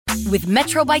With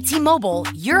Metro by T-Mobile,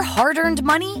 your hard-earned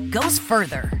money goes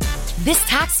further. This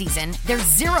tax season, there's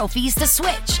 0 fees to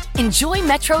switch. Enjoy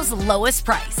Metro's lowest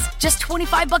price. Just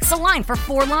 $25 a line for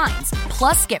 4 lines.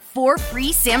 Plus, get 4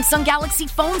 free Samsung Galaxy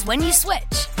phones when you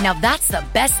switch. Now that's the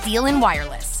best deal in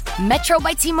wireless. Metro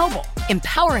by T-Mobile,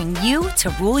 empowering you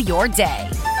to rule your day.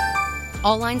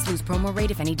 All lines lose promo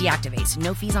rate if any deactivates.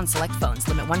 No fees on select phones.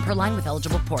 Limit 1 per line with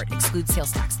eligible port. Excludes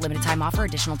sales tax. Limited time offer.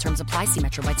 Additional terms apply. See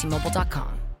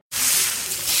metrobytmobile.com.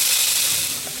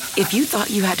 If you thought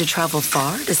you had to travel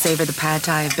far to savor the pad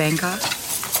thai of Bangkok,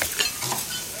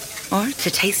 or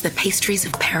to taste the pastries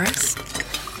of Paris,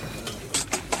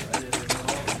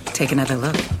 take another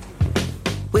look.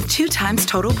 With 2 times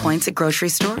total points at grocery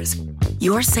stores,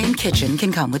 your same kitchen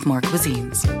can come with more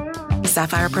cuisines.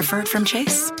 Sapphire Preferred from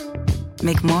Chase.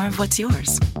 Make more of what's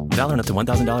yours. Valid up to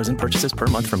 $1,000 in purchases per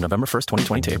month from November 1st,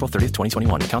 2020 to April 30th,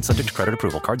 2021. Account subject to credit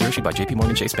approval. Cards are issued by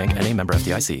JPMorgan Chase Bank N.A. member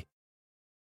FDIC.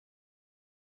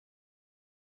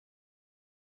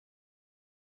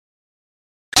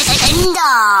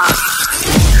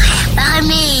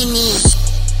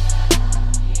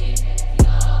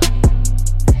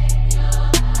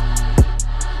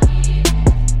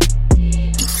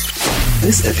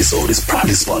 This episode is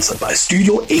proudly sponsored by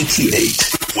Studio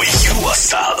 88, where you are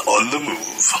style on the move.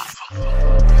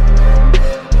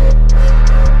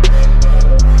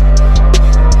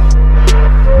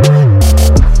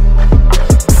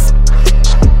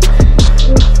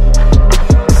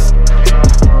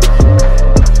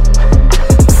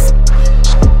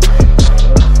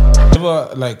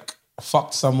 Ever like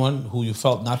fucked someone who you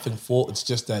felt nothing for? It's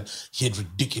just that he had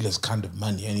ridiculous kind of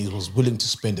money and he was willing to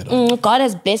spend it on. God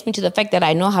has blessed me to the fact that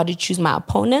I know how to choose my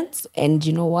opponents, and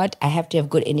you know what? I have to have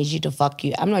good energy to fuck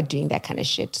you. I'm not doing that kind of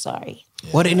shit. Sorry.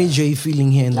 Yeah. What energy are you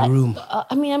feeling here in the room?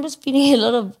 I'm just feeling a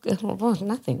lot of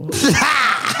nothing.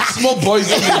 Small boys.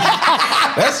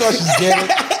 That's what she's getting.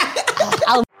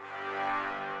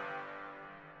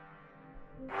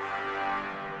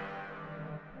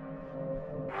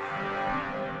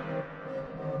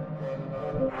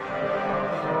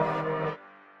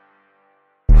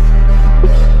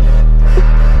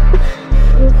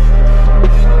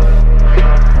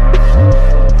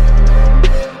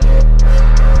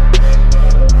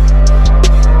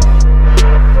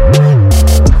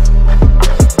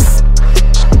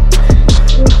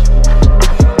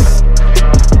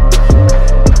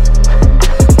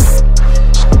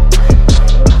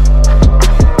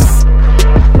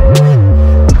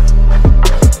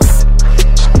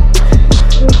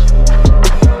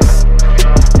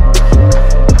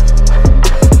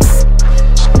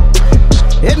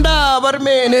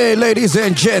 Ladies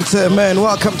and gentlemen,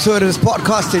 welcome to this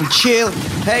podcast and chill.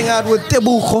 Hang out with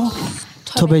Tebogo,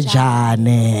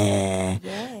 Thobejane.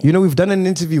 Yeah. You know, we've done an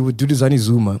interview with Duduzani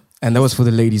Zuma, and that was for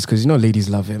the ladies, because you know ladies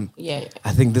love him. Yeah.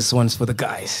 I think this one's for the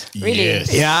guys. Really?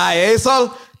 Yes. Yeah, it's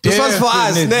all. This one's for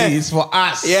us. It's for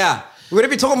us. Yeah. We're going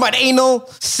to be talking about anal,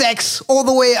 sex, all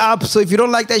the way up. So if you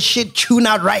don't like that shit, tune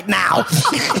out right now.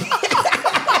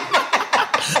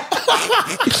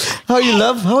 How are you,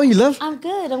 love? I'm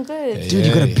good. Dude,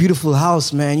 you got a beautiful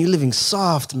house, man. You're living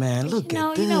soft, man. Look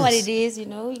at this. You know what it is, you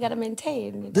got to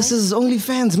maintain. You know? This is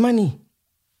OnlyFans money.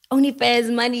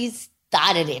 OnlyFans money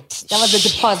started it. That was a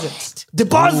deposit.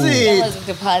 Deposit?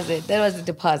 That was a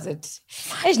deposit.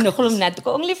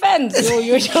 OnlyFans.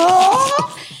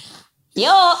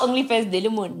 Yo, OnlyFans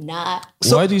delimona.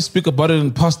 So why do you speak about it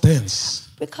in past tense?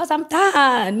 Because I'm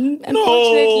done,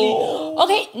 unfortunately. No.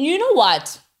 Okay, you know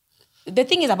what? The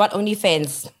thing is about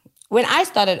OnlyFans. When I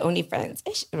started OnlyFans,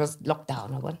 it was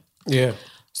lockdown. Yeah.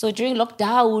 So during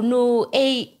lockdown,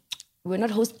 we're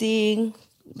not hosting.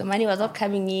 The money was not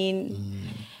coming in.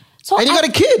 So and you got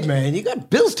a kid, man. You got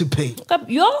bills to pay.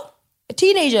 You're a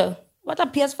teenager. What a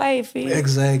PS5?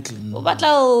 Exactly. What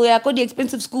got the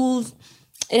expensive schools.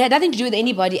 It had nothing to do with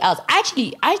anybody else.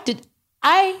 Actually, I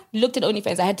looked at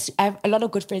OnlyFans. I have a lot of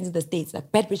good friends in the States,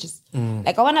 like bad bitches.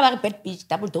 Like I want to have a bad bitch,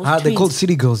 double dose. How they called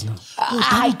city girls now?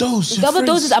 Double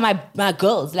doses are my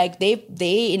girls. Like they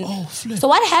in. So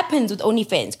what happens with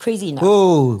OnlyFans? Crazy enough.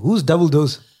 Oh, who's double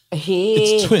dose?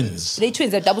 It's twins. They're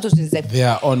twins. They're double dose twins.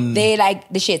 They like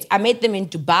the shits. I met them in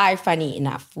Dubai. Funny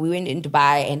enough, we went in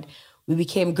Dubai and we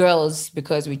became girls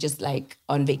because we just like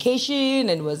on vacation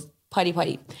and was party.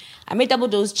 I met double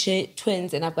dose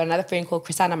twins, and I've got another friend called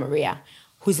Chrisana Maria,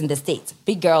 who's in the States.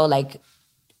 Big girl, like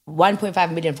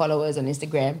 1.5 million followers on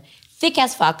Instagram, thick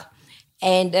as fuck.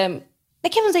 And they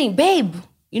kept on saying, babe,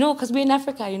 because we're in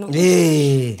Africa,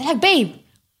 Yeah. They're like, babe,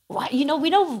 why, we know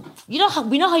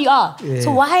how you are. Yeah.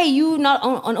 So why are you not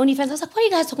on OnlyFans? I was like, what are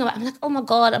you guys talking about? I'm like, oh my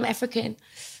God, I'm African.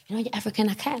 you know, you're African,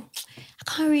 I can't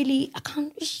really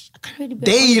be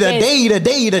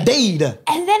Data.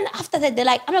 And then after that, they're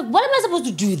like, I'm like, what am I supposed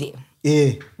to do there?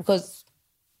 Yeah. Because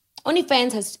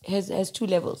OnlyFans has two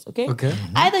levels, okay? Okay.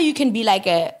 Either you can be like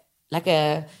a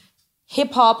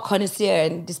hip-hop connoisseur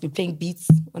and just be playing beats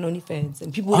on OnlyFans.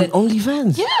 And people on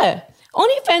OnlyFans? Yeah.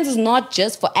 OnlyFans is not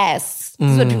just for ass.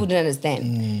 This is what people don't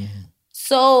understand.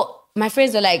 So my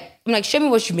friends are like, I'm like, show me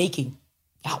what you're making.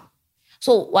 Yeah.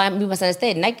 So we must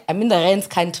understand, like, I'm in the rents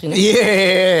country.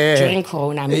 Yeah. During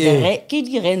Corona. I'm in the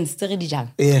rents.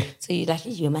 Yeah. So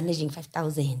you're managing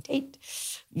 5,000.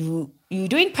 You're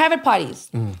doing private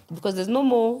parties because there's no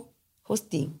more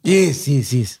hosting.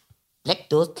 Yes. Black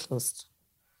doors closed.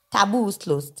 Taboo's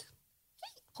closed.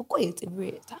 It's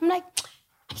everywhere. So I'm like,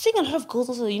 I'm seeing a lot of girls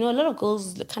also, you know, a lot of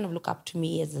girls kind of look up to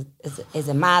me as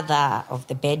a mother of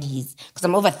the baddies because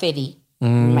I'm over 30,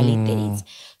 in my late 30s.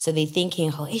 So they're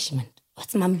thinking, oh, man,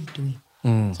 what's mommy doing?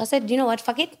 So I said, you know what,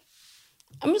 fuck it.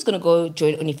 I'm just going to go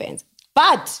join OnlyFans.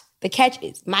 But the catch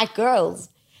is, my girls,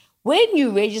 when you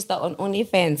register on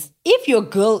OnlyFans, if your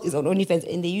girl is on OnlyFans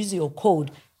and they use your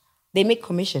code, they make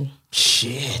commission.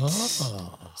 Shit.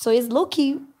 Oh. So it's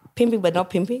low-key pimping but not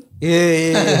pimping.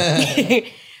 Yeah.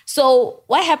 So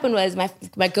what happened was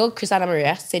my girl, Christina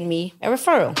Maria, sent me a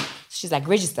referral. She's like,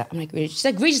 register. I'm like, she's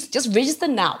like, just register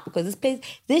now because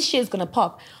this shit is going to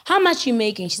pop. How much you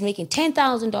making? She's making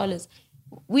 $10,000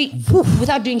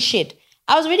 without doing shit.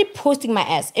 I was already posting my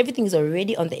ass. Everything is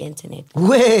already on the internet.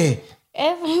 Where?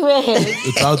 Everywhere.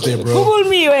 It's out there, bro. Google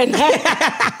me when.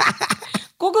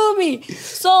 Google me.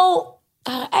 So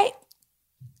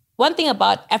one thing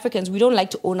about Africans, we don't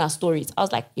like to own our stories. I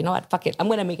was like, you know what, fuck it. I'm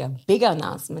going to make a bigger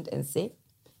announcement and say,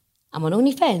 I'm on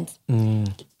OnlyFans.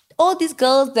 All these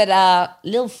girls that are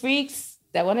little freaks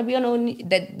that want to be on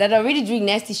that are already doing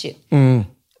nasty shit.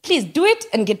 Please do it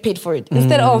and get paid for it.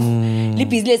 Instead of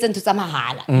lippies listen to some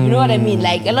mahala. You know what I mean?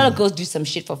 Like a lot of girls do some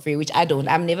shit for free, which I don't.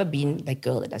 I've never been the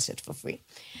girl that does shit for free.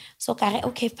 So,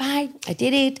 okay, fine. I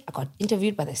did it. I got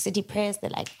interviewed by the city press.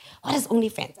 They're like, what is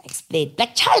OnlyFans? I explained.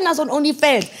 Black China's on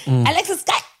OnlyFans. Alexis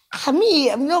Guy, me,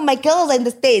 you know, my girls are in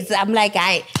the States. I'm like,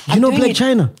 You know Black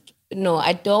China? No,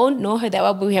 I don't know her that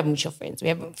well, but we have mutual friends. We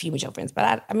have a few mutual friends.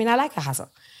 But I like her hustle.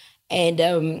 And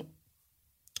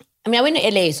I went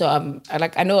to LA, so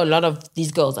I know a lot of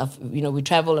these girls. We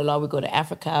travel a lot. We go to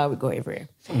Africa. We go everywhere.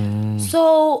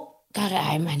 So,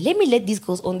 let me let these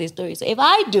girls own their story. So if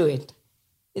I do it,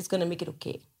 it's going to make it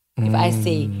okay. If I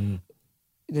say,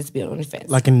 let's be on OnlyFans.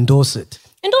 Like endorse it.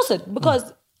 Endorse it.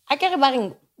 Because I care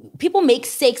about people make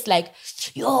sex like,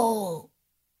 yo,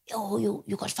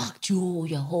 you got fucked, you're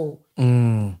a hoe.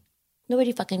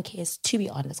 Nobody fucking cares, to be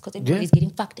honest, because everybody's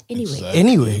getting fucked anyway.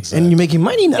 Exactly. And you're making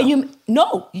money now.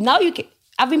 Now you can.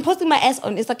 I've been posting my ass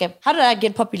on Instagram. How did I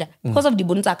get popular? Because of the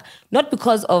bunzak, not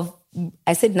because of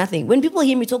I said nothing. When people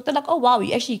hear me talk, they're like, oh wow,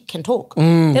 you actually can talk.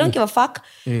 They don't give a fuck.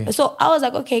 So I was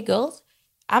like, okay, girls,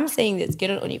 I'm saying this,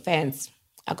 get on OnlyFans.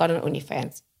 I got on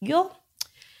OnlyFans.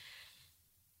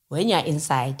 When you're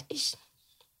inside,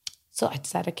 so I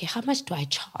decided, okay, how much do I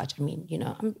charge? I mean,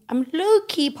 I'm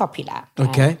low-key popular.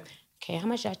 Right? Okay, how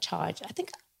much do I charge? I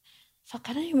think,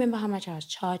 I don't remember how much I was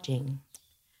charging.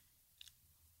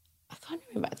 I can't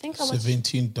remember. I think I was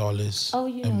 $17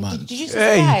 a month. Did you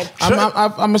subscribe?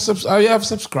 I have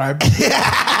subscribed.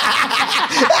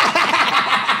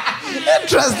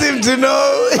 Trust him to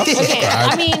know.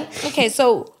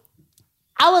 So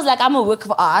I was like, I'm a work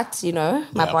of art,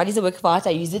 My body's a work of art. I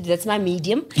use it. That's my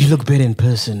medium. You look better in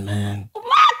person, man. Oh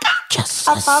my God. Just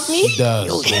above me? It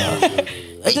does.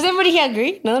 Does everybody here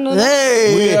agree? No.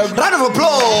 Hey, round of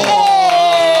applause.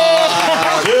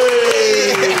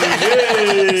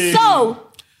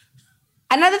 So,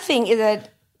 another thing is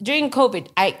that during COVID,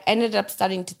 I ended up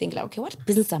starting to think like, okay, what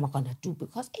business am I going to do?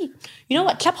 Because, hey, you know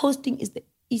what? Club hosting is the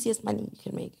easiest money you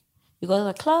can make. You go to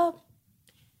the club,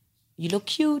 you look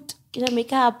cute, get a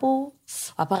makeup,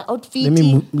 outfit. Let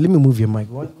me move your mic.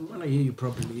 I want to hear you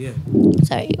properly, yeah.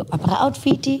 Sorry,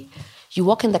 outfit. You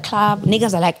walk in the club,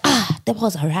 niggas are like,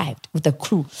 Tebogo's arrived with the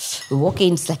crew. We walk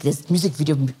in, it's like this music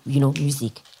video,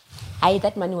 music.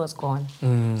 That money was gone.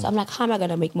 So I'm like, how am I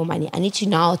going to make more money? I need to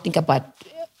now think about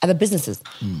other businesses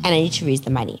and I need to raise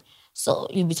the money. So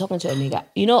you'll be talking to a nigga.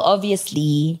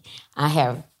 Obviously,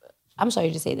 I'm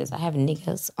sorry to say this, I have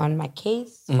niggas on my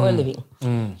case for a living.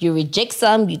 You reject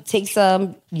some, you take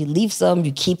some, you leave some,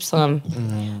 you keep some.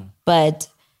 But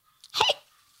hey,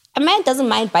 a man doesn't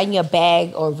mind buying you a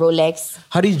bag or Rolex.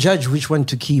 How do you judge which one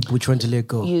to keep, which one to let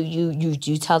go?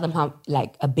 You tell them how,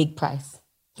 like, a big price.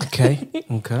 Okay.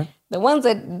 The one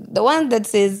that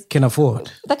says can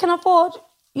afford. That can afford.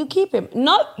 you keep him.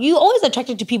 You're always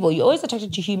attracted to people. You're always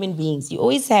attracted to human beings. You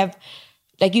always have,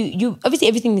 like you obviously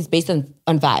everything is based on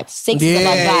vibes. Sex is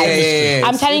about vibes. Yeah.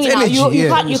 I'm telling you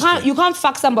now, you can't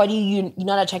fuck somebody you're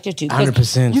not attracted to.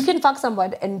 100%. You can fuck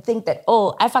somebody and think that,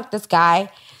 oh, I fucked this guy,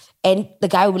 and the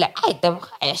guy will be like,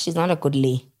 she's not a good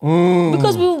lay.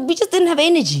 Because we just didn't have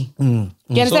energy. You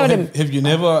understand what I mean? Have you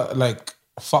never like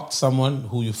fucked someone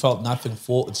who you felt nothing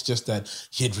for? It's just that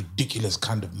he had ridiculous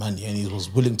kind of money and he was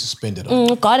willing to spend it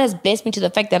on. God has blessed me to the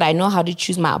fact that I know how to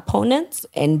choose my opponents,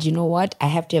 and you know what? I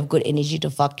have to have good energy to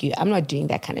fuck you. I'm not doing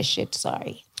that kind of shit.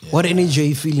 Sorry. Yeah. What energy are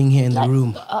you feeling here in the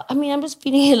room? I'm just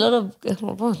feeling a lot of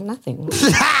nothing.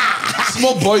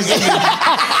 Small boys in me.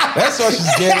 That's what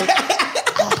she's getting.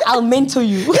 I'll mentor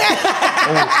you.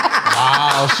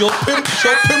 Wow, she'll pimp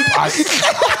us.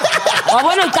 I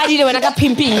want to carry when I got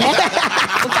pimping.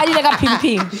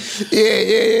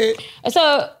 Yeah.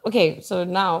 So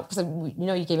now, because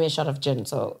you gave me a shot of gin,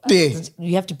 so Yeah.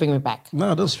 you have to bring me back.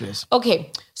 No, don't stress.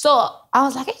 Okay, so I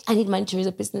was like, I need money to raise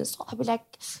a business. So I'll be like,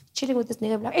 chilling with this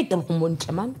nigga, I'll be like, hey,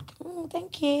 man.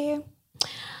 Thank you.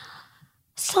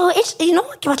 So it's, ke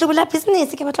batla bula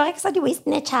business, ke batla rekisa di-waste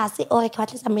natures, or ke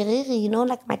batla meriri,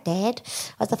 like my dad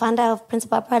was the founder of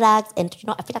Principal Products, and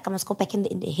I feel like I must go back in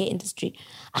the hair industry.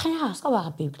 I don't know, so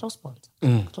babe, close sponsor.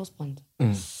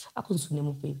 I couldn't swim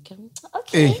with babe.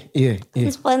 Okay. Yeah.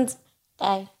 Sponsor.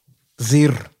 Die.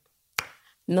 Zero.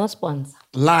 No sponsor.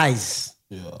 Lies.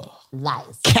 Yeah.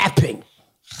 Lies. Capping.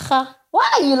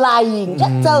 Why are you lying?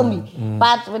 Just tell me.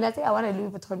 But when I say I want a Louis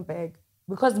Vuitton bag,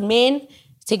 because men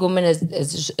take women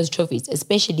as trophies,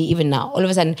 especially even now. All of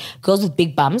a sudden, girls with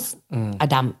big bums are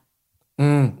dumb.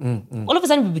 All of a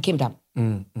sudden, we became dumb.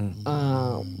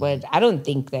 But I don't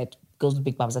think that girls with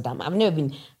big bums are dumb. I've never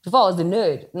been... Before, I was a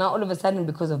nerd. Now, all of a sudden,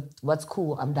 because of what's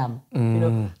cool, I'm dumb.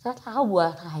 So that's how I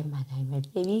work. Hi, man,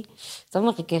 baby.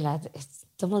 Someone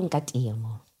can cut you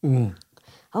more.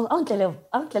 I don't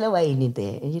tell why you need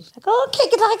there. And you're like, okay,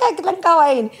 get like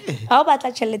wine. How about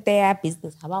that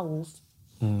business? How about wolf?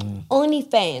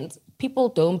 OnlyFans, people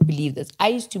don't believe this. I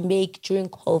used to make, during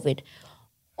COVID,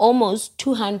 almost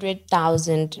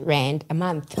 200,000 Rand a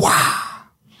month. Wow.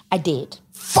 I did.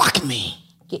 Fuck me.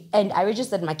 Okay, and I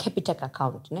registered my Capitec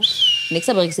account. Next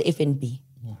time I registered FNB.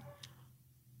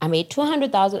 I made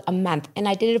 200,000 a month, and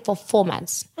I did it for 4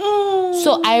 months.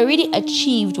 So I already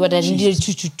achieved what I needed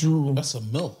to do. That's a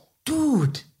mill.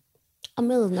 Dude. A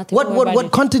mill, nothing.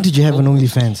 What content did you have on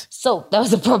OnlyFans? So that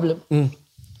was the problem.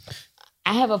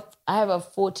 I have a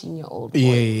 14-year-old boy.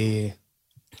 Yeah.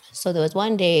 So there was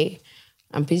one day,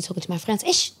 I'm busy talking to my friends.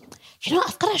 Ish,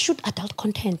 I've got to shoot adult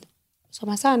content. So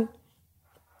my son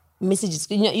messages.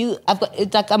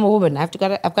 It's like I'm a woman. I've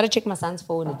got to check my son's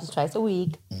phone at least twice a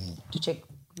week to check,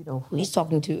 who he's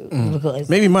talking to. Because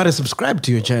maybe he might have subscribed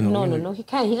to your channel. No, he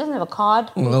can't. He doesn't have a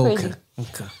card. Okay.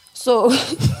 So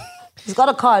he's got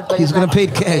a card, but he's gonna pay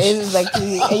cash. It's like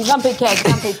you can't pay cash. You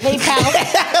can't pay PayPal.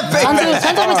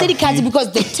 Sometimes I say the cards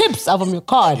because the tips are from your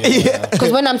card.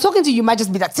 Because when I'm talking to you, might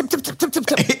just be like tip.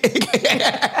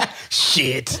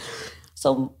 Shit.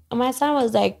 So my son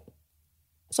was like,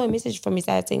 saw a message from his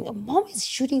side saying, Mom is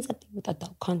shooting something with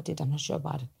adult content. I'm not sure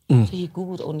about it. So he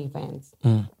Googled OnlyFans.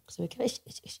 So we came,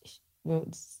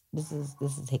 this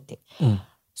is hectic.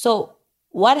 So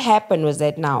what happened was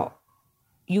that now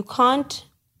you can't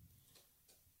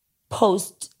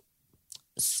post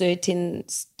certain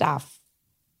stuff.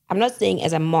 I'm not saying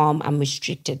as a mom I'm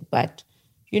restricted, but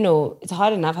it's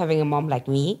hard enough having a mom like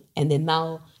me, and then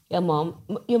now your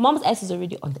mom's ass is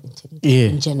already on the internet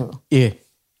in general. Yeah.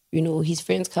 His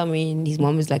friends come in, his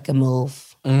mom is like a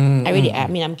MILF.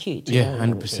 I'm cute. Yeah,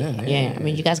 100%. Yeah. I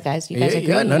mean, you guys agree?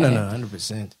 Yeah, no,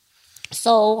 100%.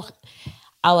 So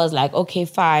I was like, okay,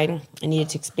 fine. I needed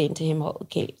to explain to him,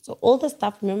 okay, so all the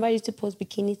stuff, remember I used to post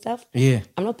bikini stuff? Yeah.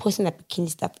 I'm not posting that bikini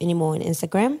stuff anymore on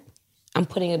Instagram. I'm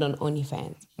putting it on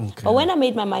OnlyFans. Okay. But when I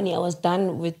made my money, I was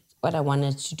done with what I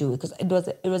wanted to do because it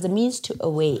was a means to a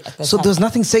way at the So time. there's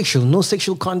nothing sexual, no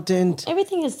sexual content?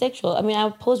 Everything is sexual. I mean, I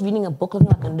would post reading a book looking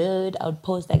like a nerd. I would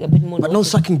post like a bit more. But no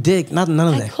sucking dick, none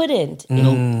of that. I couldn't.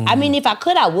 I mean, if I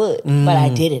could, I would, but I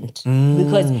didn't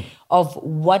because of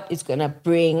what it's gonna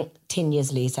bring 10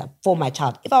 years later for my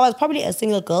child. If I was probably a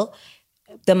single girl,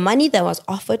 the money that was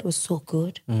offered was so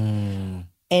good. And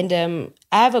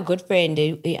I have a good friend.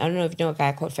 I don't know if you know a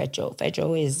guy called Fat Joe. Fat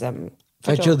Joe is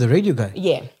Fat Joe, the radio guy.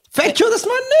 Yeah. Fat Joe, that's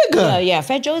my nigga. Yeah.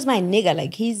 Fat Joe is my nigga.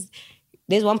 Like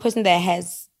there's one person that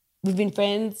we've been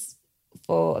friends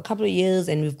for a couple of years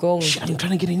and we've grown. I'm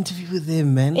trying to get an interview with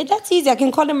him, man. That's easy. I can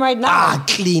call him right now.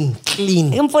 Clean.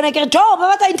 I'm phone like Joe, but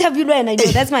what interview and I know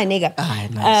that's my nigga.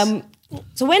 Nice.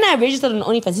 So when I registered on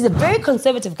OnlyFans, he's a very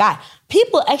conservative guy.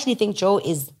 People actually think Joe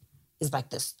is like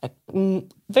this, like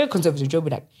very conservative. Joe be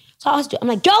like, so I asked Joe, I'm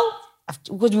like, Joe,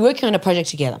 because we're working on a project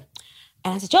together.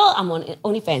 And I said, Joe, I'm on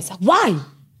OnlyFans. Like, why?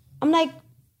 I'm like,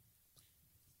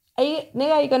 are you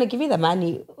going to give me the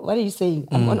money? What are you saying?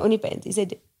 I'm on OnlyFans. He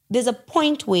said, there's a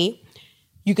point where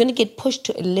you're going to get pushed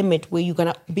to a limit where you're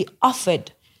going to be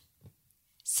offered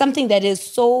something that is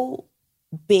so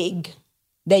big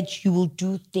that you will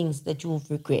do things that you will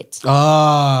regret. So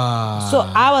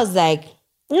I was like,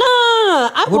 no,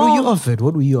 I won't.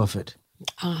 What were you offered?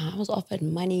 I was offered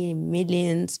money,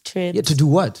 millions, trips. Yeah, to do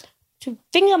what? To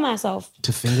finger myself.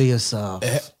 To finger yourself.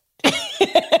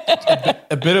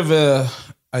 A bit of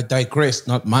I digress,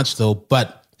 not much though,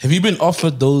 but have you been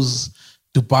offered those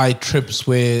Dubai trips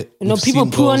where people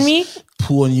poo on me?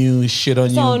 Poo on you, shit on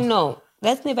you? So no.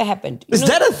 That's never happened. Is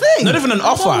that a thing? Not even an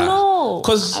offer. I don't know.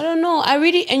 Because I don't know. I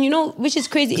really, and which is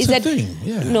crazy, is that thing,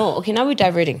 yeah. No, okay, now we're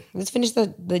diverting. Let's finish the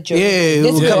joke. Yeah,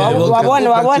 Let's go.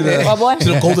 to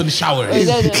the golden shower.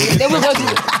 Then we'll go to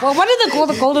what are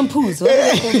the golden poos?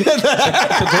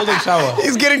 The golden shower.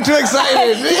 He's getting too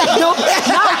excited. No,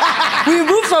 we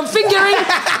moved from fingering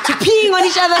to peeing on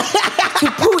each other to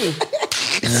pooing.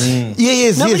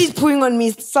 Nobody's pooing on me.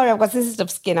 Sorry, I've got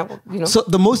sensitive skin. So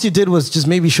the most you did was just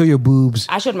maybe show your boobs.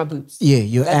 I showed my boobs. Yeah,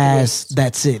 your ass.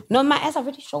 That's it. No, my ass I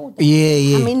already showed that.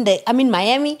 Yeah. I'm in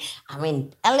Miami. I'm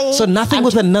in LA. So nothing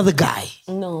with another guy.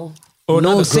 No.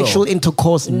 No sexual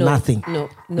intercourse. No, nothing. No.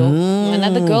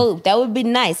 Another girl. That would be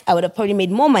nice. I would have probably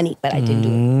made more money, but I didn't do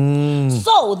it.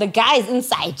 So the guy is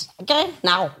inside. Okay,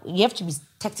 now you have to be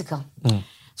tactical.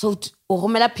 So,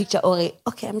 a picture,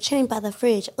 okay, I'm chilling by the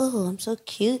fridge. Oh, I'm so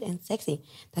cute and sexy.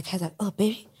 The guy's like, oh,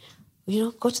 baby,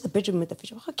 go to the bedroom with the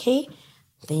fridge. Okay.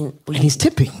 Then and he's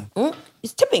tipping.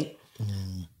 He's tipping.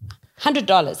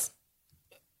 $100.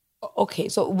 Okay,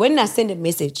 so when I send a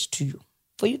message to you,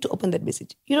 for you to open that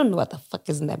message, you don't know what the fuck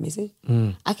is in that message.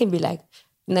 I can be like,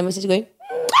 in that message going,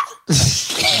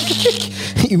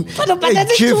 And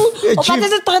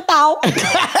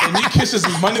he kisses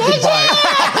his money goodbye.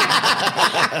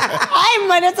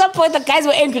 Man, at some point the guys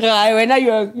were angry. Now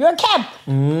you're a camp.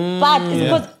 But it's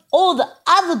because all the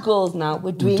other girls now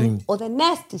were doing all the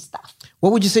nasty stuff.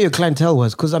 What would you say your clientele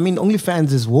was? Because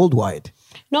OnlyFans is worldwide.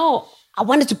 No, I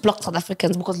wanted to block South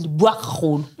Africans because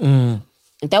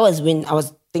and that was when I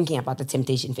was thinking about the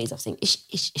temptation phase of saying,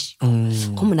 ish,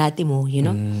 come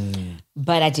on,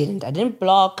 But I didn't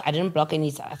block any.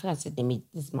 I think I said,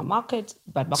 this is my market.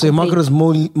 But so your market is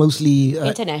mostly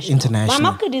international. My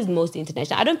market is mostly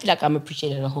international. I don't feel like I'm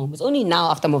appreciated at home. It's only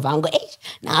now after Muvhango,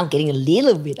 now I'm getting a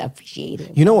little bit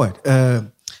appreciated. You know what?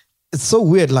 It's so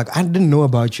weird. Like, I didn't know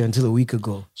about you until a week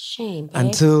ago. Shame, babe.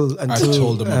 Until I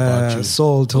told him about you.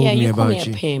 Saul told me about you. Yeah, you call me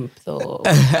a pimp, though.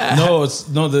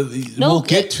 We'll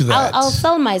get to that. I'll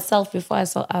sell myself before I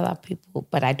sell other people,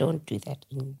 but I don't do that.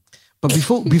 But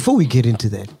before we get into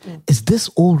that, is this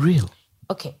all real?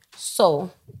 Okay,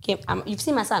 so you've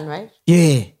seen my son, right?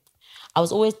 Yeah. I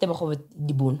was always Tebogo with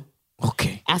Dibun.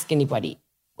 Okay. Ask anybody.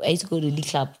 I used to go to the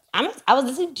club. I was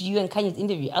listening to you and Kanye's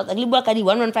interview. I was like, Libu Akadi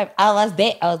 115. I was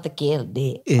there. I was the girl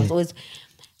there. Yeah. I was always.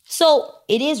 So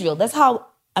it is real. That's how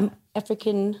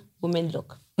African women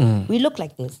look. We look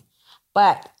like this.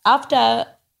 But after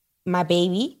my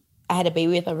baby, I had a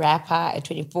baby with a rapper at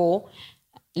 24.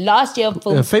 Last year,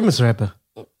 a famous rapper.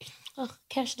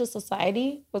 Cashless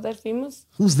Society. Was that famous?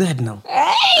 Who's that now?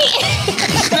 Hey!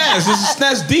 Snaz. This is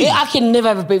Snaz D. I can never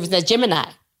have a baby with that. Gemini.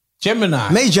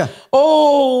 Major.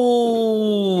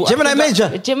 Oh. Gemini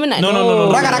Major. Gemini.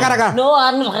 No. Raga. No,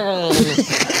 I'm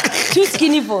too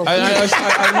skinny for. I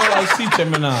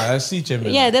see Gemini.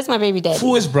 Yeah, that's my baby daddy.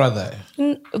 Fu's brother.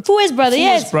 Fu's brother,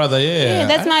 yes. Fu's brother, yeah.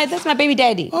 Yeah, that's my baby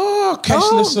daddy. Oh,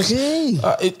 cashless. Okay.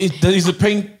 Is it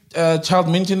paying child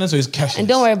maintenance or is cashless? And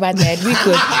don't worry about that. We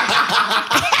could.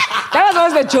 That was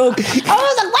always the joke. I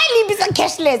was like, why leave it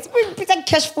cashless? It's like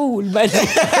cash food, but.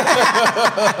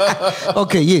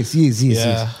 Okay, yes.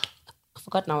 Yeah. I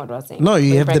forgot now what I was saying. No,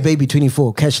 you have the baby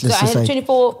 24, cashless So I society. had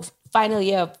 24 final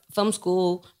year of film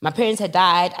school. My parents had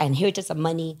died. I inherited some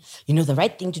money. The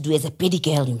right thing to do as a baby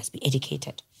girl, you must be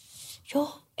educated.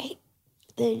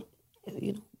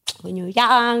 When you're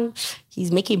young, he's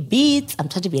making beats. I'm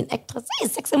trying to be an actress.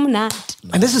 He's sexy monad.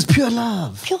 And this is pure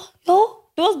love.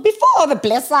 It was before the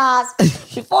blessers.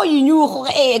 Before you knew,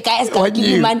 hey, guys, What give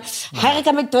knew? you man.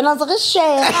 Harika McDonald's a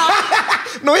share.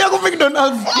 No, you're going to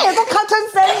McDonald's. Hey, go Carlton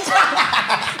Cent.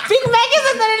 Big Mac is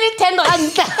only 10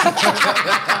 rand.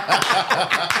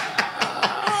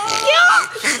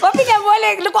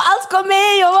 Look what else come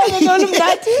It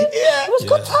was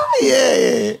good time.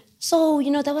 Yeah. So,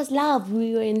 that was love.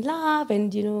 We were in love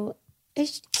and,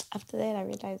 after that, I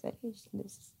realized that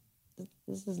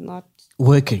this is not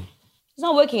working. It's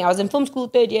not working. I was in film school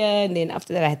 3rd year, and then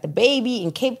after that, I had the baby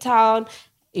in Cape Town.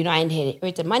 You know, I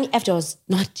inherited money. After was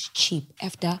not cheap.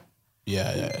 After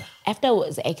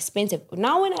was expensive.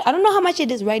 Now, I don't know how much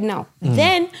it is right now.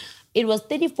 Then it was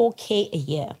 34K a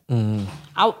year.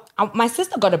 My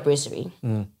sister got a bursary,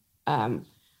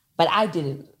 but I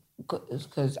didn't.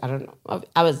 Because I don't know,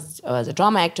 I was a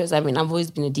drama actress. I mean, I've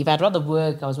always been a diva. I'd rather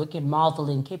work. I was working at Marvel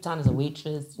in Cape Town as a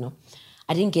waitress. You know,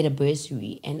 I didn't get a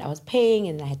bursary, and I was paying,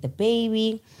 and I had the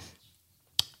baby.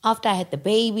 After I had the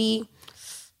baby,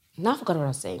 now I forgot what I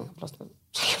was saying.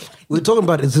 We're talking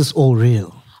about, is this all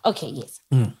real? Okay, yes.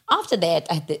 After that,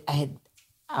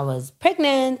 I was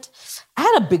pregnant. I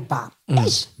had a big bum.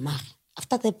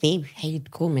 After the baby, I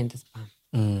had go man this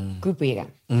bum. Group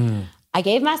again. I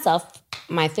gave myself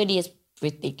my 30th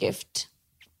birthday gift.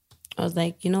 I was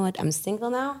like, you know what? I'm single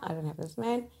now. I don't have this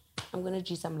man. I'm going to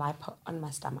do some lipo on my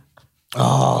stomach.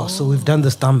 Oh, so we've done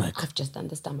the stomach. I've just done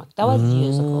the stomach. That was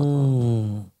years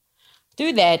ago.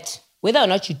 Through that, whether or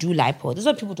not you do lipo, this is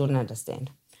what people don't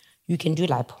understand. You can do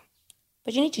lipo,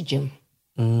 but you need to gym.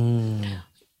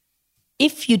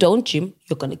 If you don't gym,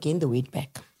 you're going to gain the weight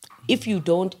back. If you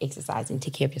don't exercise and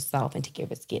take care of yourself and take care of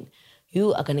your skin,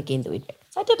 you are going to gain the weight back.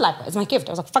 So I did lipo. It's my gift.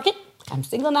 I was like, fuck it. I'm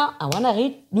single now. I want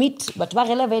to meet what was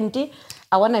relevant.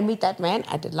 I want to meet that man.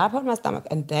 I did lipo on my stomach,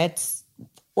 and that's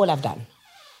all I've done.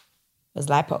 Was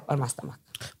lipo on my stomach.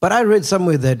 But I read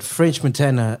somewhere that French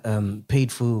Montana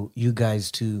paid for you guys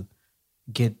to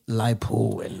get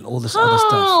lipo and all this other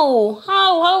stuff.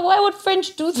 How? Why would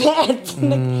French do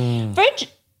that?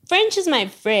 French is my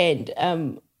friend.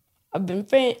 I've been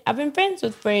friends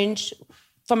with French.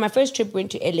 From my first trip,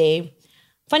 went to LA.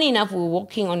 Funny enough, we were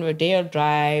walking on Rodeo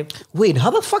Drive. Wait, how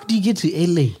the fuck do you get to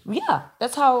LA? Yeah,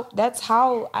 that's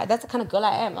the kind of girl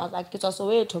I am. I was like, it's also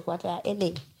way to go to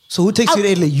LA. So who takes you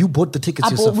to LA? You bought the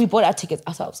tickets yourself? We bought our tickets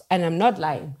ourselves. And I'm not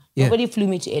lying. Yeah. Nobody flew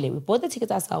me to LA. We bought the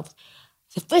tickets ourselves.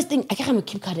 The first thing, I'm a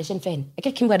Kim Kardashian fan. I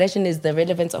guess Kim Kardashian is the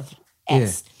relevance of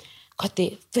X. Yeah. Got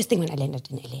the first thing when I landed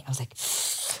in LA, I was like,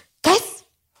 guys,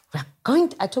 we're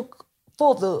going. I took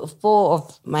four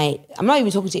of my, I'm not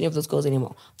even talking to any of those girls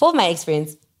anymore. 4 of my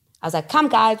ex-friends. I was like, come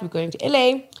guys, we're going to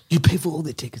LA. You pay for all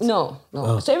the tickets? No.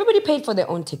 Oh. So everybody paid for their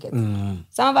own tickets.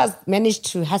 Some of us managed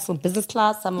to hustle business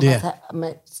class. Some of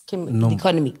us came the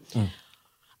economy.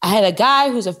 I had a guy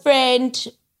who's a friend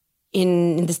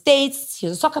in the States. He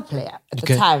was a soccer player at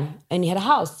the time. And he had a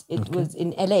house. It was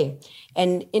in LA.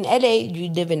 And in LA, you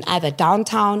live in either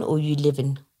downtown or you live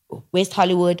in West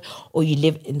Hollywood or you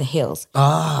live in the hills.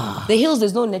 The hills,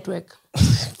 there's no network.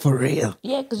 For real?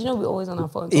 Yeah, because we're always on our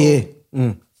phones. Yeah.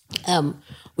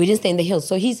 We didn't stay in the hills.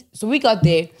 So we got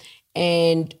there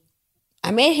and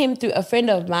I met him through a friend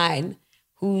of mine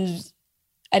who's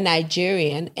a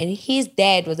Nigerian and his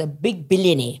dad was a big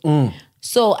billionaire.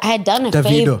 So I had done a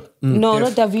favor. No,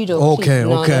 not Davido. Okay.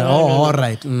 No, all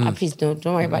right. Please don't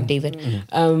worry about David.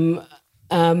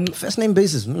 First name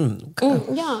basis.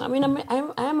 Yeah, I mean,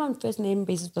 I am on first name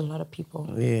basis with a lot of people.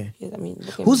 Yeah. I mean,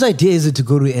 whose idea is it to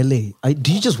go to LA?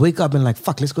 Do you just wake up and like,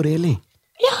 fuck, let's go to LA?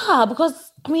 Yeah,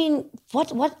 because I mean,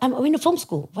 what? I'm in a film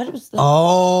school. What was that?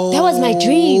 That was my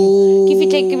dream. If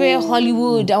you take me to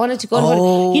Hollywood, I wanted to go to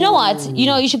Hollywood. You know what?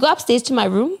 You should go upstairs to my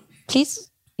room, please.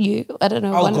 I don't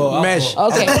know. I'll go. Mesh.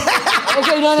 Okay.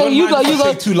 Okay, no, you go.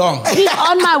 Take too long. Please,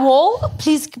 on my wall,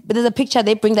 please. There's a picture.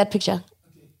 They bring that picture.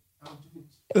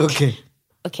 Okay.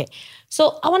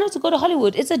 So I wanted to go to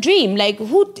Hollywood. It's a dream.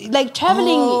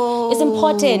 Traveling is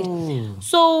important.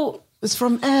 So. It's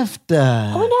from after.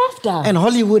 I went after. And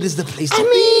Hollywood is the place to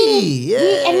be.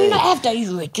 Yeah. And after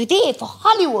you were there for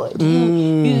Hollywood.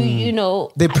 You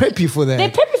know. They prep you for that.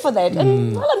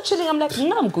 And while I'm chilling, I'm like,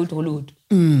 no, I'm going to Hollywood.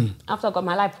 After I got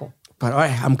my lipo. But all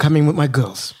right, I'm coming with my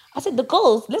girls. I said, the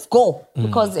girls, let's go.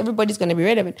 Because everybody's going to be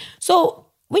relevant. So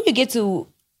when you get to,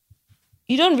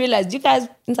 you don't realize, you guys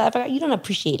in South Africa, you don't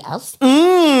appreciate us.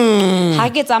 I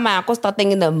get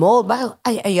starting in the mall, but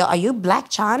are you Black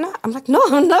China? I'm like, no,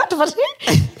 I'm not. But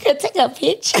can take a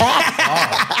picture.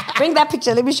 Bring that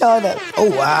picture. Let me show them. Oh,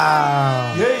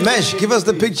 wow. Mesh, give us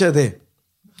the picture there.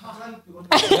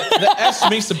 The S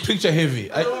makes the picture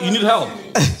heavy. You need help.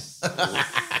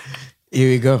 Here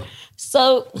we go.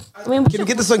 So, can you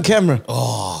get this on camera?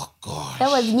 Oh, God. That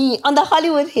was me. On the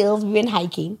Hollywood Hills, we went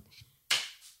hiking.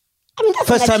 I mean, that's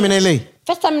First time in LA?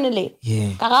 First time in LA.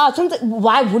 Yeah.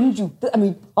 Why wouldn't you? I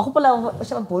mean,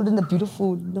 bold and the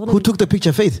beautiful. Who took the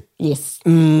picture, Faith? Yes.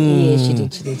 Yeah, she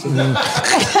did. She did.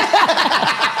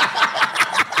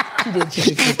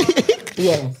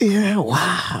 Yeah. Yeah,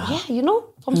 wow. Yeah,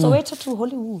 from Soweto to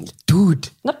Hollywood. Dude.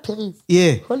 Not Paris.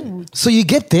 Yeah. Hollywood. So you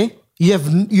get there,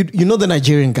 You know the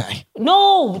Nigerian guy?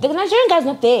 No, the Nigerian guy's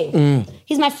not there.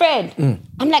 He's my friend.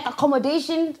 I'm like,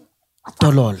 accommodation.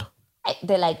 Tolol.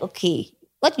 They're like, okay,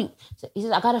 what you? So he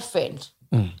says, I got a friend.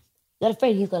 Got a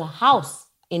friend. He's got a house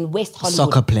in West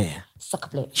Hollywood. Soccer player.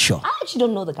 Sure. I actually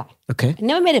don't know the guy. Okay. I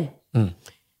never met him.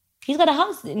 He's got a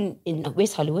house in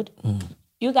West Hollywood.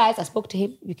 You guys, I spoke to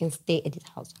him. You can stay at his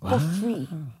house for free.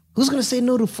 Who's going to say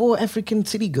no to 4 African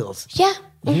city girls? Yeah.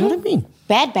 You know what I mean?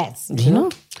 Bad, you know?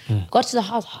 Got to the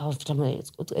house.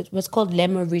 It was called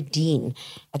Lemaridine.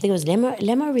 I think it was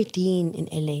Lemaridine in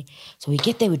LA. So we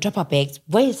get there, we drop our bags.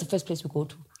 Where is the first place we go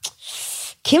to?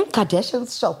 Kim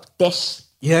Kardashian's shop, Dash.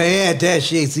 Yeah,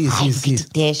 Dash. Yes.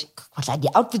 Dash. What's that? The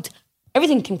outfit,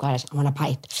 everything Kim Kardashian. I want to buy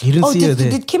it. You didn't see her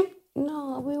there? Did Kim?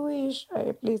 No, we wish.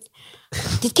 Please.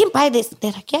 Did Kim buy this?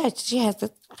 They're like, yeah, she has this.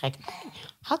 Like,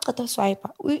 how got that swipe?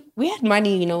 We had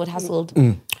money, you know, it hustled.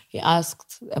 He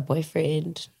asked a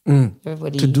boyfriend,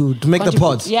 everybody to make the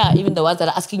pods. Yeah, even the ones that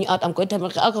are asking you out, I'm going to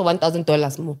make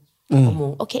 $1,000 more.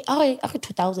 More. Okay, okay,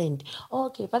 $2,000. Oh,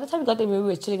 okay. By the time we got there, we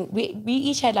were chilling. We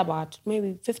each had about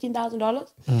maybe $15,000.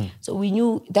 So we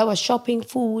knew that was shopping,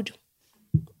 food,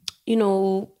 you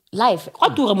know, life.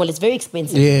 It's very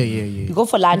expensive. Yeah. You go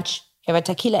for lunch, have a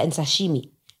tequila and sashimi.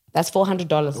 That's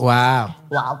 $400. Wow.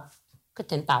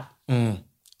 10,000.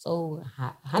 So,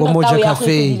 Komoja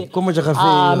Cafe.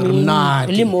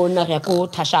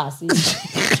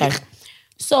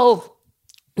 So,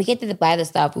 we get to buy the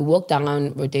stuff. We walk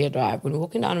down Rodeo Drive. When we're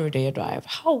walking down Rodeo Drive,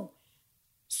 how?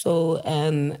 So,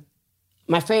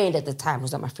 my friend at the time,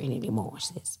 was not my friend anymore,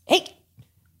 says, hey,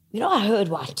 you know, I heard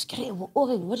what?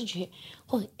 What did you hear?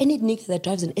 Oh, any nigga that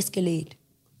drives an Escalade,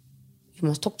 you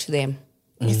must talk to them.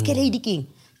 Escalade king.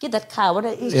 Get that car. What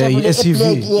is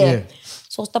SUV. Yeah.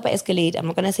 So stop at Escalade. I'm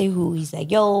not going to say who. He's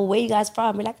like, yo, where you guys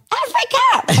from? We're like, Africa.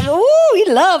 I'm like, ooh, we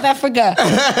love Africa.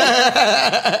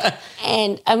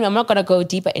 And I'm not going to go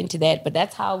deeper into that, but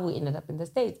that's how we ended up in the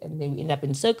States. And then we ended up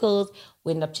in circles.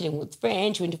 We ended up chilling with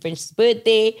French. We went to French's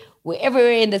birthday. We're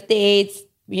everywhere in the States.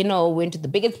 You know, went to the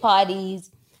biggest parties.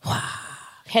 Wow.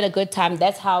 Had a good time.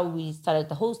 That's how we started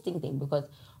the hosting thing, because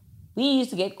we used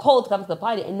to get called to come to the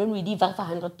party, and when we leave, that's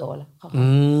 $100.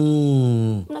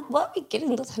 I'm like, why are we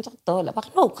getting this $100?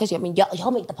 But no, because y'all make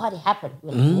the party happen.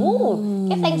 We're like, oh,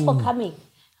 yeah, thanks for coming.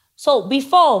 So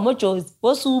before Mojos,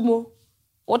 Bosumo,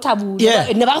 Otabu,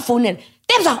 never phone in.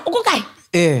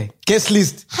 Yeah, guest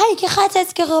list. Hi,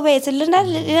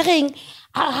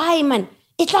 man.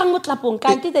 It's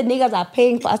like the niggas are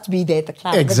paying for us to be there at the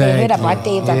club. Exactly. They heard about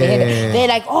tapes and they're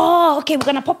like, oh, okay, we're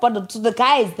gonna pop on. So the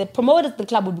guys, the promoters of the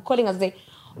club would be calling us and say,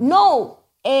 no,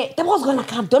 the boss gonna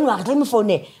come, don't worry, let me phone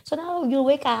there. So now you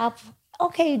wake up,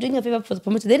 okay, you're doing a favor for the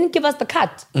promoter. They didn't give us the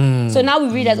cut. So now we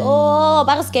realize,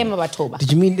 baga scam about Toba.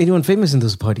 Did you meet anyone famous in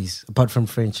those parties, apart from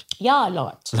French? Yeah, a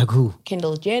lot. Like who?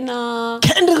 Kendall Jenner.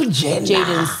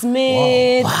 Jaden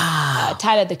Smith.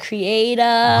 Tyler, the Creator.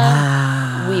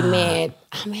 Wow. We met,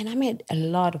 I met a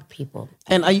lot of people.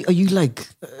 And are you like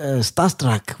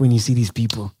starstruck when you see these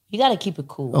people? You gotta keep it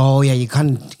cool. Oh yeah, you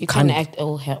can't act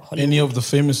all Hollywood. Any of the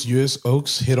famous US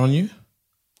oaks hit on you?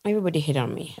 Everybody hit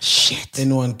on me. Shit.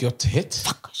 Anyone got hit?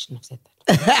 Fuck, I shouldn't have said that.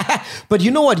 But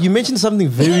you know what? You mentioned something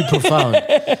very profound.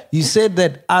 You said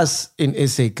that us in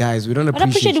SA guys, we don't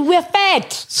appreciate it. We're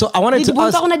fat. So I wanted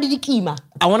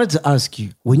to ask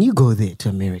you, when you go there to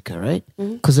America, right?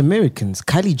 Because Americans,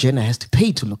 Kylie Jenner has to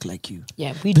pay to look like you.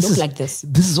 Yeah, we look like this.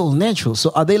 This is all natural.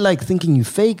 So are they like thinking you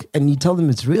fake and you tell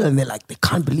them it's real and they're like, they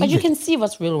can't believe it? But you can see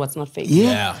what's real and what's not fake.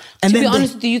 Yeah. And to be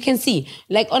honest with you, you can see.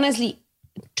 Like, honestly,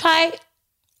 try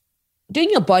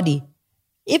doing your body.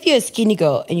 If you're a skinny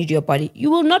girl and you do your body,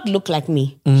 you will not look like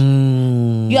me.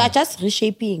 You are just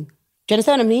reshaping. Do you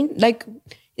understand what I mean? Like,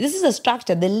 this is a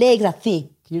structure. The legs are thick.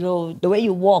 You know, the way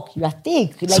you walk, you are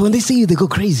thick. Like, so when they see you, they go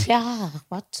crazy. Yeah,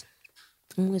 what?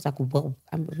 I'm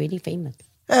really famous.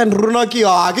 And Runaki,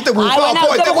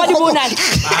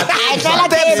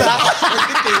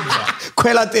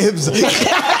 Kwela Tibbs. So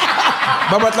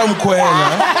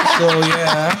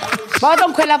yeah. But I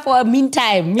don't call for a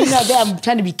meantime. Meanwhile, I'm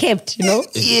trying to be kept, you know?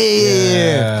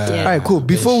 Yeah. All right, cool.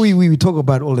 Before we talk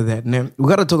about all of that, we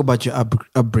got to talk about your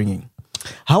upbringing.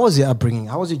 How was your upbringing?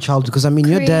 How was your childhood? Because, I mean,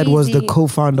 your dad was the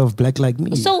co-founder of Black Like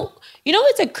Me. So, you know,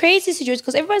 it's a crazy situation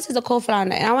because everyone says a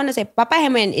co-founder. And I want to say, Papa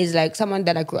Hemen is like someone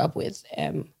that I grew up with.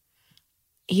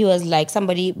 He was like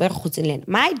somebody,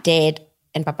 my dad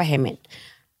and Papa Hemen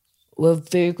were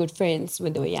very good friends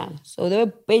when they were young. So they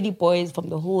were baby boys from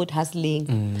the hood hustling.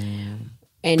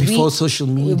 And before social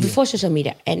media. Before social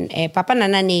media. And Papa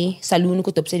Nanani, Saloon,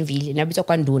 Kutopsenville, Nabito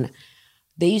Kwanduna.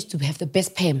 They used to have the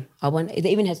best Pem.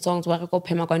 They even had songs where I call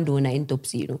Pema Kwanduna in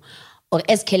Topsi, you know. or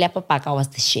as Kelepapaka was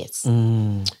the shits.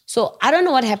 So I don't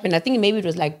know what happened. I think maybe it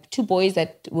was like two boys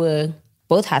that were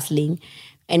both hustling,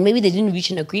 and maybe they didn't reach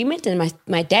an agreement. And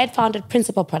my dad founded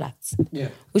Principal Products,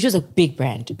 which was a big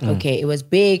brand. Okay, it was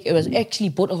big. It was actually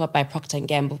bought over by Procter &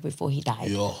 Gamble before he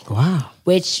died. Wow.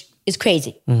 Which is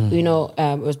crazy. You know,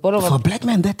 it was bought over... For a black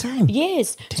man that time?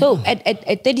 Yes. Damn. So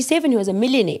at 37, he was a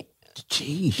millionaire.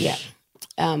 Jeez. Yeah.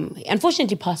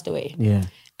 Unfortunately passed away. Yeah.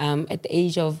 At the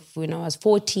age of, I was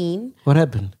 14. What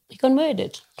happened? He got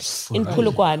murdered in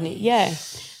Polokwane. Yeah.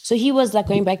 So he was like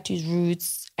going back to his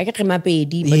roots. I can't remember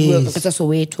baby, but we were because of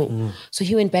Soweto. So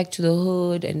he went back to the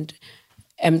hood and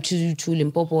to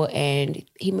Limpopo, and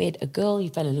he met a girl he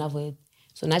fell in love with.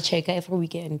 So not check her every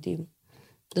weekend.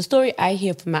 The story I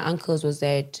hear from my uncles was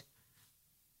that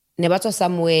Nebato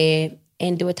somewhere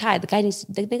and they were tired. The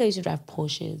nigga used to drive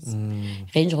Porsches,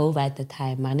 Range Rover at the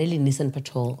time, Maneli Nissan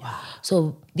Patrol. Wow.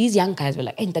 So these young guys were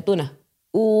like, hey, Tatuna,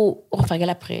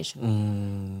 pressure.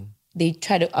 They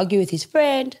tried to argue with his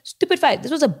friend. Stupid fight.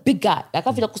 This was a big guy. Like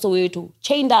I feel like also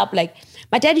chained up. Like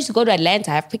my dad used to go to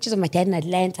Atlanta. I have pictures of my dad in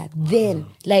Atlanta. Then,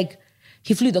 like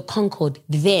he flew the Concorde.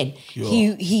 Then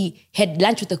he had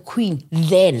lunch with the Queen.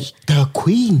 Then the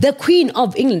Queen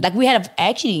of England. Like we had.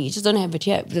 Actually, you just don't have it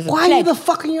here. Why the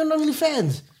fuck are you on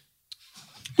OnlyFans?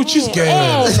 Which is gay.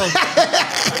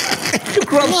 You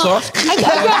grew up soft. I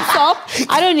grew up soft.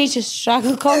 I don't need to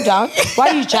struggle. Calm down. Why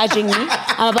are you judging me?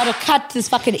 I'm about to cut this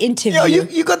fucking interview. Yo,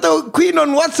 you got the Queen on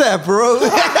WhatsApp, bro.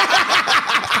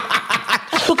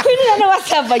 Queen on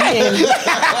WhatsApp,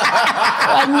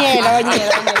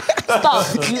 Stop.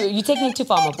 You take me too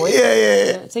far, my boy.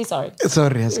 Yeah. Say sorry.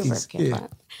 Sorry, Huskies. Yeah.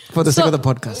 For the sake of the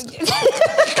podcast.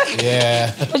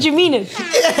 Yeah. But you mean it?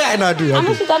 Yeah, I do. I'm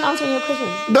actually done answering your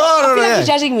questions. No. You're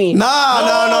judging me. No.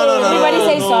 Everybody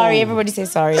say sorry. Everybody say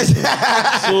sorry.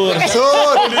 Sorry.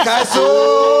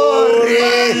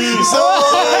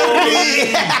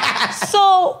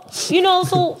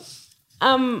 So,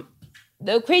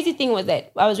 the crazy thing was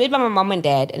that I was raised by my mom and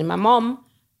dad, and my mom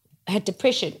had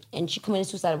depression, and she committed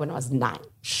suicide when I was 9.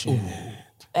 Shit.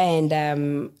 And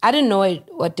I didn't know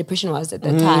what depression was at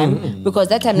that time, because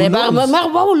that time what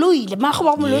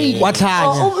time?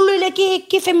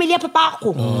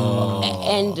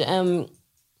 And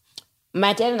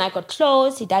my dad and I got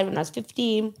close. He died when I was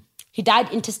 15. He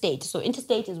died interstate. So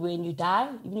interstate is when you die,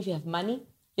 even if you have money,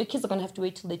 your kids are gonna have to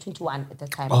wait till they're 21 at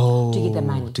that time to get the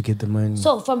money. To get the money.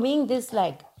 So from being this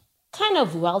like kind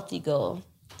of wealthy girl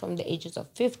from the ages of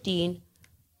 15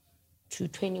 to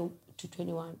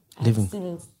 21, I had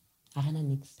siblings. I had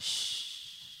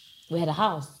we had a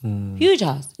house, huge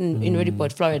house in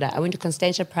Redport, Florida. I went to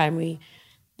Constantia Primary.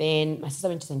 Then my sister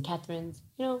went to St. Catherine's.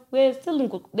 We're still in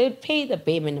good. They pay the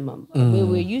bare minimum.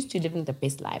 We're used to living the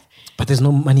best life. But there's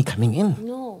no money coming in.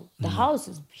 No, the house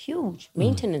is huge.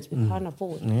 Maintenance we can't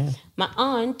afford. Yeah. My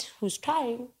aunt, who's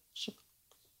trying,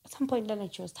 at some point then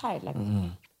she was tired. Like,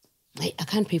 I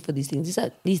can't pay for these things.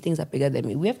 These things are bigger than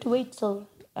me. We have to wait till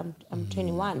I'm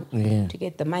 21 to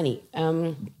get the money.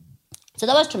 So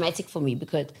that was traumatic for me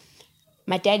because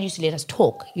my dad used to let us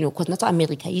talk, because not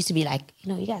America. He used to be like,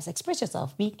 you guys express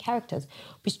yourself, be characters,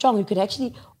 be strong. You could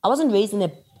actually, I wasn't raised in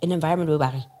an environment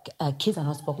where kids are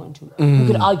not spoken to. You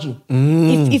could argue.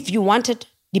 If you wanted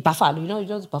the buffalo, you know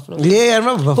the buffalo? Yeah, I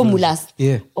remember buffalo. Formulas.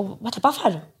 Yeah. Oh, what a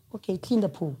buffalo? Okay, clean the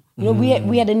pool.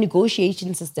 We had a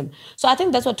negotiation system. So I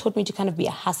think that's what taught me to kind of be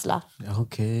a hustler.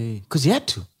 Okay. Because you had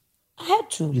to. I had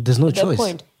to. There's no choice.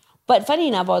 Point. But funny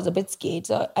enough, I was a bit scared.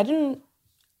 So I didn't,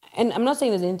 and I'm not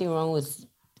saying there's anything wrong with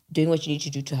doing what you need to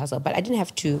do to hustle, but I didn't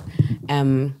have to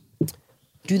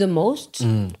do the most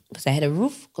because I had a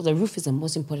roof, because the roof is the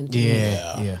most important thing.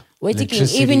 Yeah.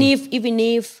 Even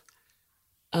if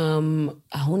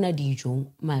ahuna dijo,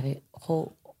 mare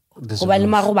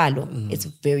it's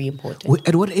very important.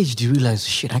 At what age do you realize,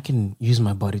 shit, I can use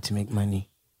my body to make money?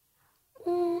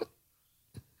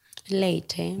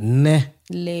 Late, eh? Nah.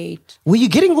 Late. Were you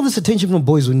getting all this attention from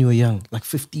boys when you were young, like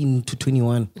 15 to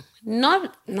 21?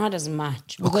 Not as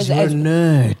much. Because you were a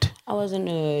nerd. I was a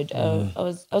nerd. I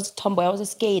was a tomboy. I was a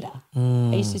skater.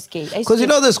 I used to skate. Because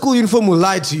the school uniform will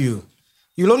lie to you.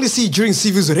 You'll only see during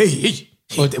CVs, or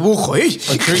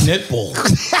during netball.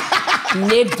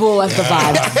 Netball was the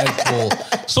vibe.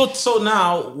 Netball. So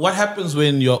now, what happens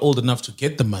when you're old enough to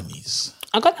get the monies?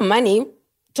 I got the money.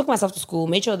 Took myself to school,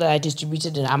 made sure that I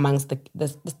distributed it amongst the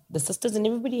sisters, and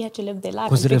everybody had to live their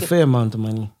life. Was it a fair amount of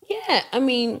money? Yeah, I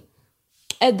mean,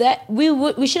 at that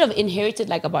we should have inherited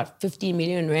like about 15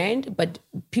 million rand, but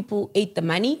people ate the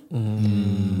money.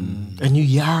 And you're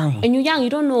young. You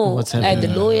don't know. What's happening?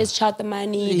 The lawyers charge the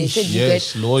money. They said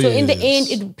yes, lawyers. So in the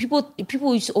end, people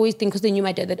used to always think, because they knew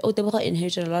my dad, that, Tebogo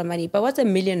inherited a lot of money. But what's $1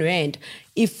 million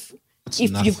if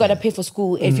you've got to pay for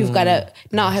school, if you've got to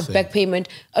now have back payment,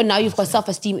 or now you've got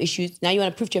self-esteem issues, now you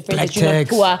want to prove to your friends that you're not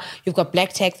poor, you've got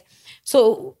black tax.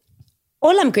 So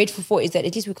all I'm grateful for is that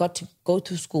at least we got to go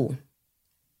to school.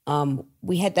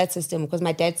 We had that system because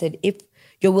my dad said, if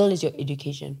your will is your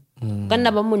education. You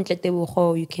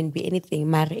can be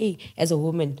anything. As a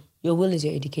woman, your will is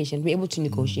your education. Be able to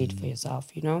negotiate for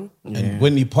yourself, you know? And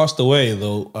when he passed away,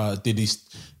 though, did he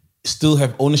still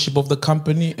have ownership of the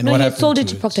company? And no, what he had happened sold to it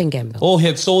to Procter & Gamble. Oh, he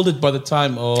had sold it by the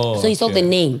time. So he sold the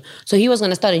name. So he was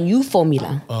going to start a new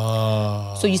formula.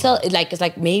 So you sell it it's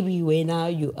like maybe where now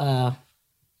you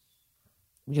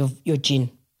your gin.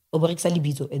 And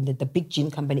the big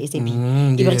gin company, SAB.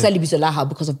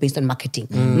 Because of based on marketing.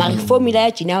 My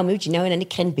formula, maybe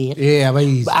cranberry. Yeah,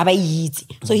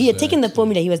 so he had taken the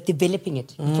formula, he was developing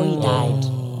it before he died.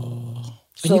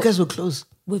 So, and you guys were close?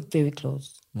 We're very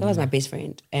close. That was my best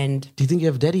friend. And do you think you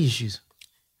have daddy issues?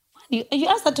 You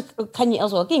asked that to Kanye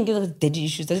elsewhere. Again, give us daddy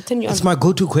issues. Does it turn you on? That's my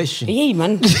go-to question. Yeah,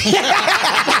 man.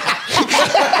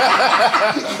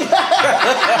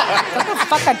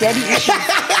 Fuck a daddy issue.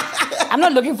 I'm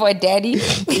not looking for a daddy.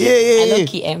 I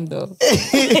low-key am though.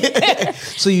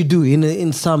 So you do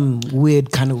in some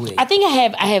weird kind of way. I think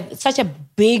I have such a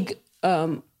big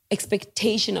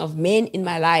expectation of men in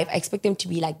my life. I expect them to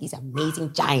be like these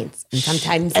amazing giants. And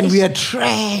sometimes we are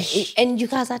trash. And you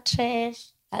guys are trash.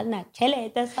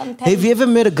 Sometimes. Have you ever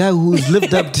met a guy who's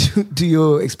lived up to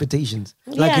your expectations?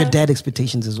 Like your dad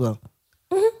expectations as well?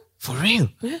 Mm-hmm. For real?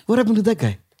 Yeah. What happened to that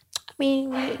guy? I mean,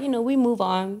 we move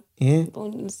on. Yeah.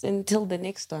 Until the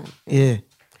next time. Yeah.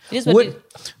 It is what it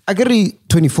is. I got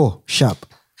 24 sharp.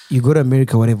 You go to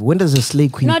America, whatever. When does a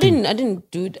slave queen? No, I didn't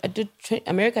do it. I did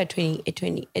America at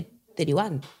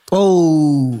 31.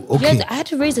 Oh, okay. I had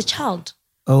to raise a child.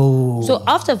 Oh. So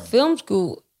after film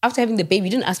school, after having the baby,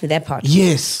 you didn't ask me that part.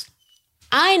 Yes.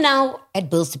 I now had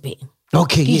bills to pay.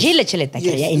 Okay. Yes.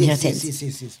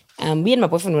 Yes. Me and my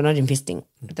boyfriend were not investing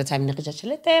at the time.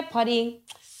 Partying.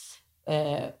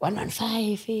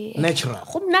 115. Natural.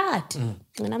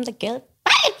 And I'm the girl.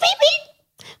 Buy it, baby.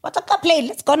 What's a play?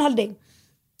 Let's go on holiday.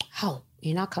 How?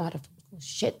 You now come out of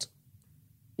shit.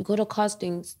 You go to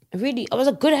castings. Really, I was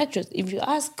a good actress. If you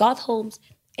ask Garth Holmes,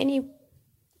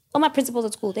 all my principals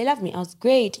at school, they loved me. I was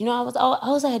great. I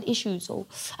also had issues, so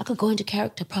I could go into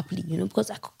character properly, because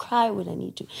I could cry when I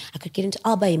need to. I could get into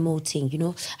alba emoting,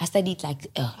 I studied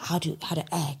how to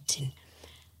act.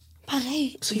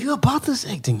 So you're about this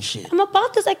acting shit? I'm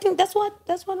about this acting. That's what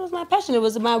was my passion. It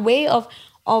was my way of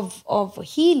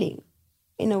healing,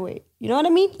 in a way. You know what I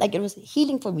mean? Like, it was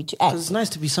healing for me to act. It's nice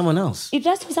to be someone else. It's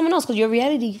nice to be someone else because your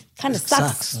reality kind of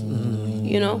sucks.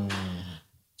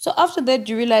 So after that,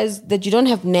 you realize that you don't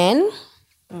have nan.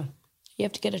 You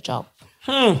have to get a job.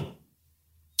 Then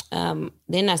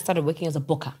I started working as a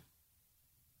booker.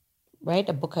 Right?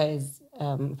 A booker is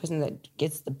a person that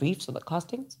gets the briefs for the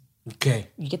castings. Okay.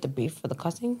 You get the brief for the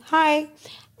casting. Hi,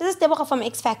 this is Tebogo from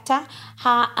X Factor.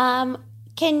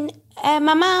 Can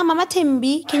Mama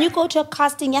Timbi, can you go to a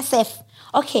casting yourself?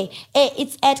 Okay,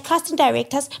 it's at casting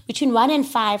directors between 1 and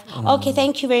 5. Okay,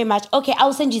 thank you very much. Okay,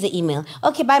 I'll send you the email.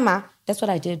 Okay, bye, ma. That's what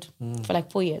I did for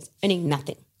 4 years, earning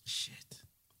nothing. Shit.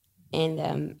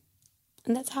 And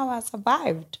that's how I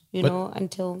survived,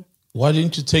 until... Why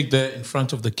didn't you take the in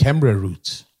front of the camera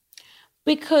route?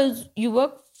 Because you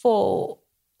work for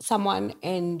someone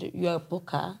and you're a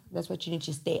booker, that's what you need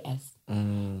to stay as.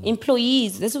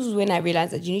 Employees, this was when I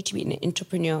realized that you need to be an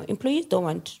entrepreneur. Employees don't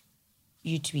want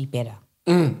you to be better.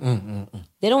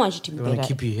 They don't want you to be better. They want to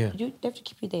keep you here. They have to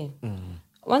keep you there.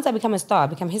 Once I become a star, I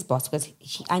become his boss because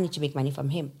I need to make money from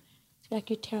him. It's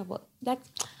you're terrible. I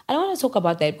don't want to talk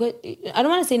about that. But I don't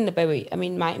want to say it in a bad way. I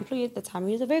mean, my employee at the time,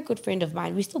 he was a very good friend of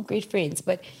mine. We're still great friends.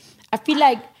 But I feel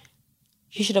like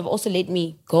he should have also let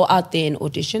me go out there and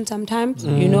audition sometimes,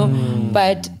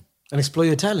 but... And explore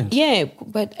your talent. Yeah,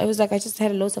 but I was I just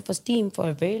had a low self-esteem for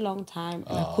a very long time.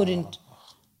 And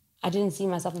I didn't see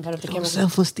myself in front of the camera.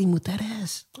 Self-esteem with that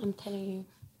ass. I'm telling you.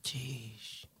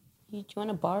 Jeez. Do you want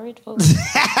to borrow it, folks? You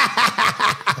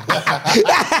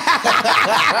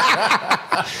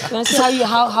want to see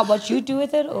how about you do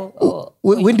with it? Or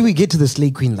when do we get to the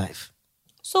Slay Queen life?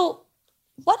 So...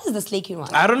 What is the Slay Queen one?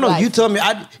 I don't know. You tell me.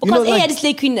 Because the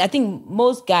Slay Queen, I think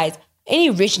most guys, any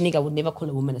rich nigga would never call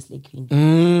a woman a Slay Queen.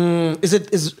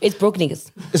 It's broke niggas.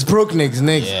 It's broke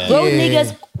niggas. Yeah. Broke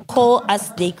niggas call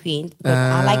us Slay Queen. But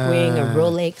I like wearing a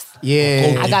Rolex.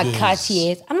 Yeah. I got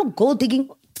Cartiers. I'm not gold digging.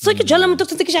 So ke jala motho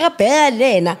tse ke share bega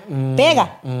lena. Bega.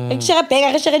 Ke share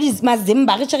bega, ke share di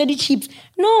mazimba, ke share di chips.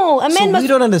 No, a man So we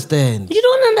don't understand. You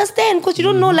don't understand because you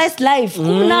don't know life's life. I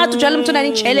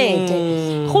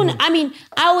mean,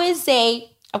 I always say,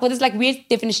 I've got this like weird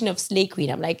definition of slay queen.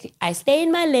 I'm like, I stay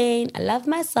in my lane. I love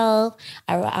myself.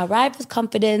 I arrive with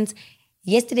confidence.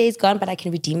 Yesterday is gone, but I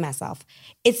can redeem myself.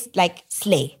 It's like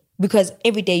slay because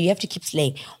every day you have to keep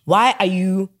slaying. Why are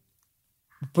you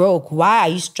broke? Why are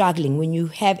you struggling when you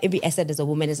have every asset as a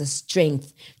woman as a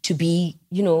strength to be,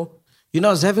 You know, I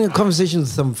was having a conversation with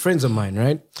some friends of mine,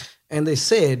 right? And they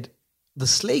said the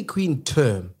slay queen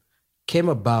term came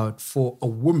about for a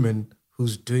woman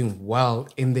who's doing well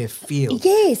in their field.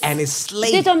 Yes. And is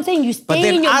slaying. That's what I'm saying. You stay But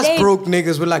then in your us lane. broke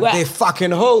niggas were like, they're fucking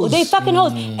hoes. They fucking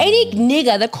hoes. Any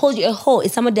nigga that calls you a hoe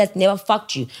is someone that's never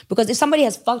fucked you. Because if somebody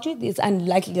has fucked you, it's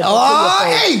unlikely that they'll call you a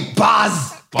hoe. Hey,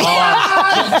 Buzz!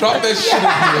 Drop that shit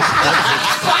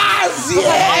Buzz, I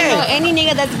know yeah! any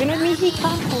nigga that's been with me, he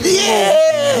can't call me.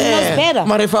 Yeah! He knows better.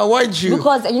 But if I want you...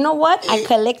 Because you know what? I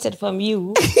collected from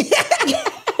you.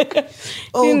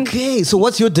 Okay, so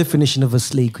what's your definition of a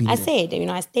slay queen? I said,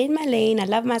 I stay in my lane. I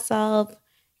love myself.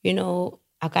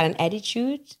 I've got an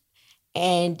attitude.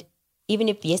 And even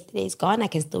if yesterday is gone, I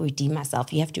can still redeem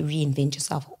myself. You have to reinvent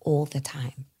yourself all the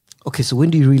time. Okay, so when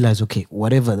do you realize, okay,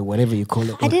 whatever you call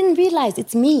it. I didn't realize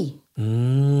it's me.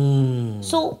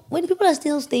 So when people are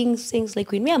still saying things like,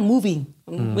 when we are moving,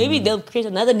 maybe they'll create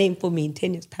another name for me in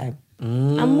 10 years' time.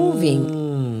 I'm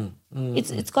moving.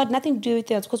 It's got nothing to do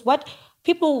with it. Because what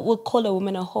people will call a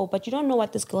woman a hoe, but you don't know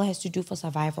what this girl has to do for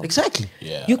survival. Exactly.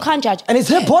 Yeah. You can't judge. And it's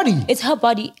her body. It's her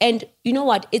body. And you know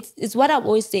what? It's what I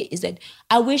always say is that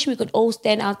I wish we could all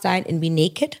stand outside and be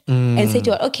naked and say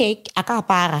to her, okay,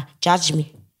 akapara, judge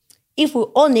me. If we're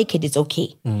all naked, it's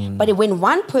okay. But when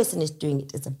one person is doing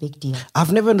it, it's a big deal.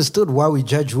 I've never understood why we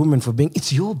judge women for being,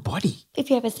 it's your body. If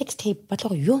you have a sex tape, but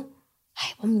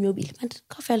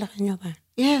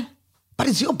Yeah. But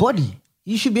it's your body.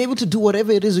 You should be able to do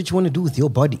whatever it is that you want to do with your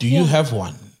body. Do you have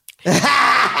one?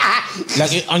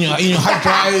 Like in your hard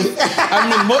drive?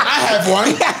 I have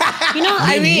one.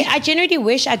 I genuinely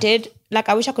wish I did. Like,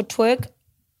 I wish I could twerk,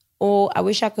 or I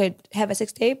wish I could have a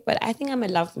sex tape. But I think I'm a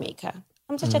love maker.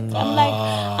 I'm such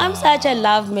a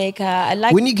love maker. I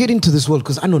like. When you get into this world,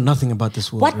 because I know nothing about this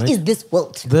world. What is this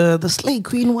world? The slay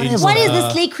queen, whatever. What is the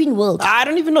slay queen world? I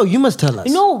don't even know. You must tell us.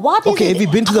 No, what is it? Okay, have you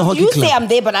been to the hockey club? You say I'm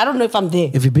there, but I don't know if I'm there.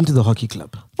 Have you been to the hockey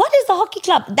club? What is the hockey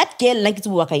club? That girl like it's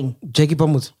working. Jackie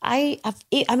Pamut.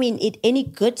 In any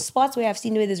good spots where I've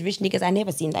seen where there's rich niggas, I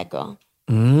never seen that girl.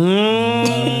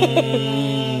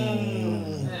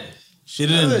 She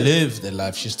didn't live the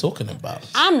life she's talking about.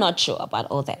 I'm not sure about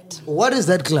all that. What is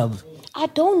that club? I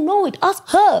don't know it. Ask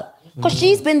her. Because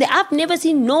she's been there. I've never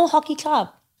seen no hockey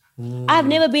club. I've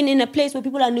never been in a place where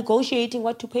people are negotiating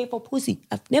what to pay for pussy.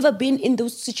 I've never been in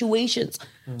those situations.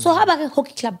 So how about a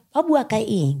hockey club?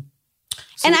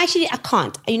 And actually, I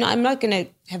can't. I'm not going to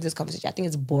have this conversation. I think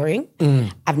it's boring.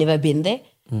 I've never been there.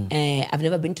 I've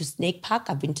never been to snake park.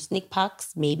 I've been to snake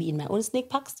parks, maybe in my own snake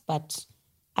parks, but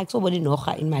I saw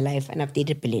Nocha in my life and I've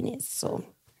dated billionaires.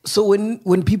 So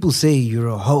when people say you're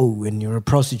a hoe and you're a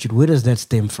prostitute, where does that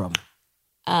stem from?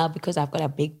 Because I've got a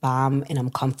big bum and I'm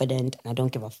confident and I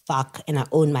don't give a fuck and I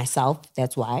own myself.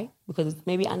 That's why. Because it's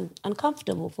maybe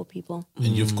uncomfortable for people.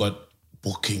 And you've got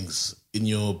bookings in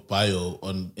your bio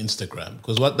on Instagram.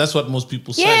 Because that's what most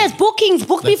people say. Yes, bookings.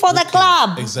 Book me for the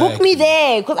club. Exactly. Book me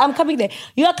there because I'm coming there.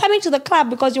 You are coming to the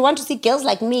club because you want to see girls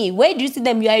like me. Where do you see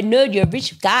them? You're a nerd. You're a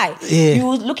rich guy. Yeah.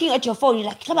 You're looking at your phone. You're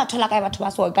like,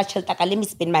 let me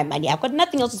spend my money. I've got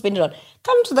nothing else to spend it on.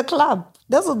 Come to the club.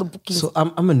 Those are the bookings. So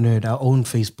I'm a nerd. I own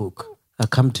Facebook. I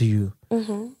come to you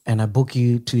and I book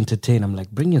you to entertain. I'm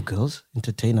like, bring your girls,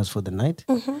 entertain us for the night.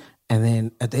 And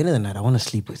then at the end of the night, I want to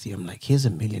sleep with you. I'm like, here's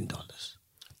 $1 million.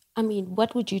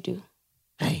 What would you do?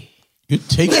 Hey. You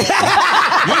take it. I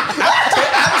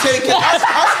take it.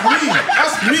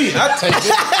 Ask me. I take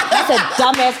it. That's a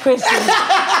dumbass question.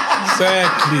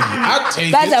 Exactly. I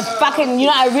take That's it. a fucking,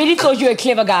 I really thought you were a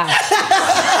clever guy.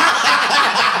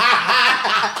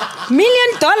 $1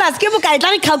 million. Give a guy,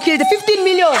 let me calculate the 15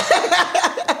 million.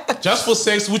 Just for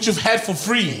sex, which you've had for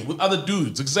free with other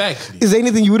dudes. Exactly. Is there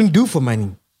anything you wouldn't do for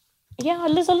money? Yeah,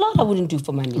 there's a lot I wouldn't do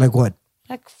for money. Like what?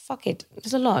 Like, fuck it.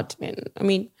 There's a lot, man.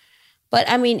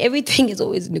 Everything is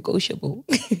always negotiable.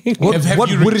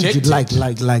 What you wouldn't you rejected?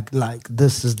 like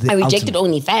this is the I rejected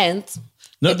ultimate. OnlyFans.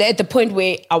 No. At the point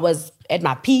where I was at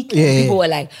my peak, people were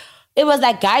like, it was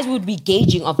like guys would be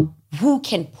gauging of who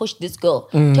can push this girl.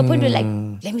 To a point where like,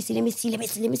 let me see. I'm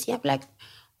like,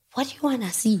 What do you want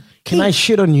to see? Can I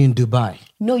shit on you in Dubai?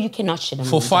 No, you cannot shit on me.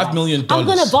 For $5 million. I'm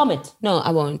going to vomit. No,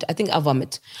 I won't. I think I'll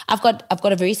vomit. I've got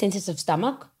a very sensitive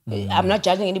stomach. I'm not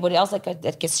judging anybody else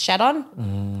that gets shat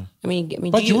on. I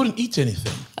mean, but you wouldn't eat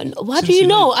anything. What do you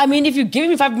know? I mean, if you give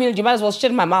me $5 million, you might as well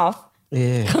shit in my mouth.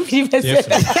 Yeah. Definitely.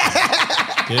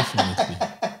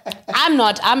 I'm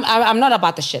not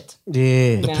about the shit.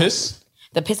 Yeah. The piss?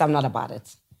 The piss, I'm not about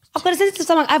it. I've got a sensitive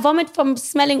stomach. I vomit from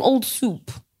smelling old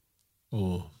soup.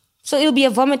 Oh. So it'll be a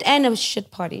vomit and a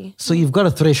shit party. So you've got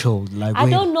a threshold. Like I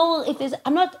don't know if there's...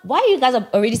 Why are you guys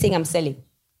already saying I'm selling?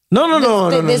 No.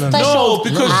 There's threshold.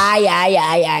 No,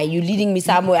 because... You're leading me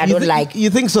somewhere I don't like. You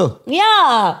think so?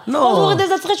 Yeah. No.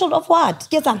 There's a threshold of what?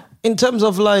 Yes, in terms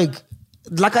of like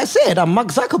I said, I'm Mark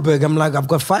Zuckerberg. I'm like, I've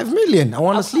got 5 million. I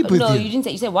want to sleep with you. No, you didn't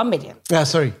say. You said 1 million. Yeah,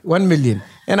 sorry, 1 million.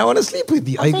 And I want to sleep with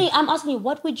you. I'm asking you,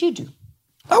 what would you do?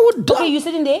 I would die. Okay, you're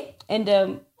sitting there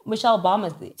and Michelle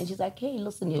Obama's there. And she's like, hey,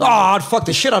 listen. I'd fuck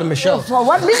the shit out of Michelle. For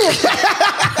 1 million. She's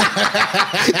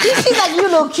like, you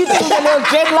little cute little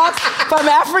dreadlocks from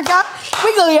Africa.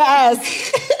 Wiggle your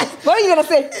ass. What are you going to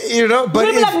say? You know, but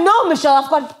you'll be like, no, Michelle, I've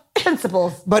got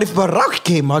principles. But if Barack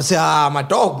came, I'd say, my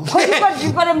dog.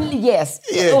 You got him, yes.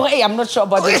 Yeah. Oh, hey, I'm not sure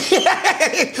about this.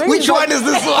 Which one is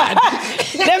this one?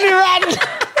 Let me run.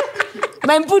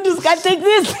 My Mputus can't take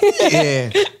this. Yeah.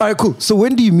 All right, cool. So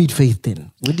when do you meet Faith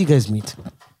then? When do you guys meet?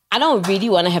 I don't really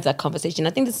want to have that conversation.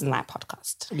 I think this is my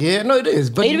podcast. Yeah, no, it is.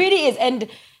 But it really is. And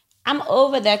I'm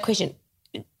over that question.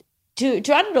 To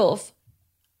run it off,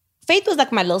 Faith was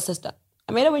like my little sister.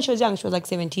 I met her when she was young. She was like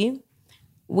 17.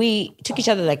 We took each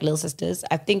other like little sisters.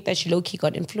 I think that she low-key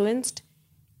got influenced.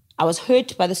 I was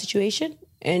hurt by the situation.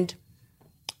 And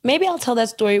maybe I'll tell that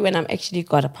story when I'm actually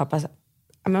got a proper...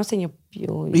 I'm not saying your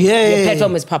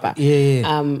platform is proper.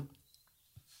 Yeah.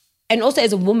 And also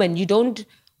as a woman, you don't...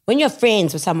 When you're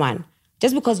friends with someone,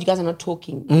 just because you guys are not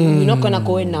talking, you're not going to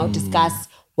go and now discuss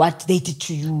what they did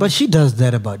to you. But she does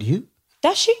that about you.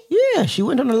 Does she? Yeah, she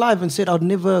went on a live and said, I'd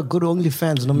never go to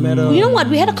OnlyFans no matter... You know what?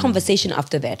 We had a conversation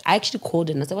after that. I actually called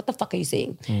her and I said, what the fuck are you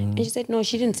saying? And she said, no,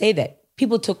 she didn't say that.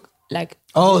 People took like...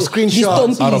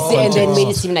 screenshots out of context. And then made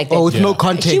it seem like that. With no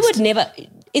context. She would never...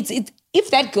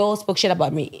 If that girl spoke shit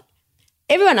about me,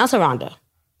 everyone else around her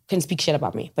can speak shit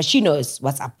about me. But she knows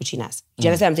what's up between us. Do you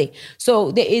understand what I'm saying?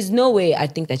 So there is no way I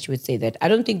think that she would say that. I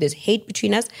don't think there's hate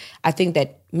between us. I think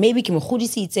that maybe Kimahudi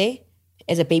Sitse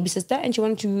as a baby sister and she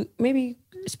wanted to maybe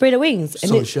spread her wings.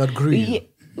 So she agreed.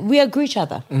 We agree each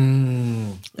other.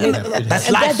 That's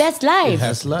life. That's life.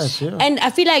 That's life, yeah. And I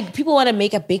feel like people want to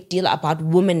make a big deal about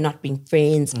women not being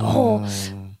friends.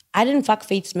 I didn't fuck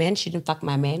Faith's man. She didn't fuck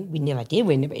my man. We never did.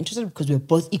 We were never interested because we were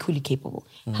both equally capable.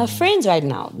 Her friends right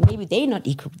now, maybe they're not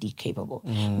equally capable.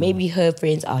 Maybe her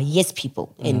friends are yes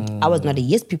people. And I was not a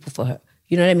yes people for her.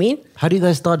 You know what I mean? How do you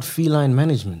guys start Feline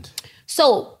management?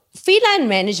 So, Feline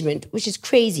management, which is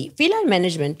crazy. Feline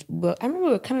management, I remember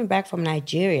we were coming back from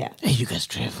Nigeria. Hey, you guys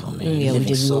travel, man. Yeah, we're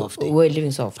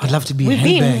living soft. I'd love to be a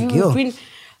handbag, yo. We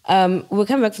were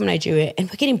coming back from Nigeria and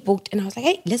we're getting booked. And I was like,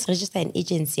 hey, let's register an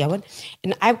agency.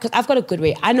 Because I've got a good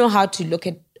way. I know how to look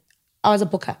at, I was a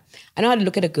booker. I know how to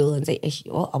look at a girl and say,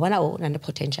 I want to own under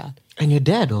potential. And your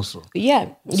dad also. Yeah.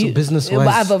 So business-wise.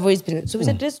 I've always been. So we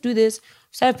said, let's do this. We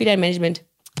started Feline management.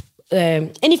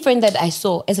 Any friend that I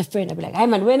saw as a friend, I'd be like, hey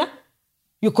man, Wena,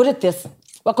 you're good at this.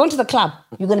 We're going to the club.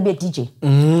 You're going to be a DJ.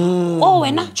 Oh,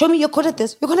 Wena, show me you're good at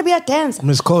this. You're going to be a dancer.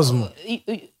 Miss Cosmo.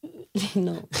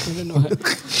 No, I don't know her.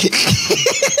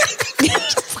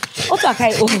 Also,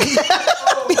 okay.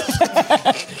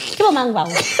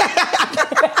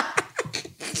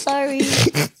 Sorry.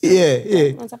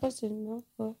 Yeah. I'm supposed to know.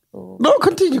 No,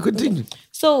 continue.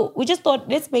 So we just thought,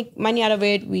 let's make money out of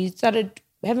it. We started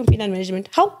having Feline management.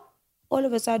 How? All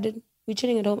of a sudden, we're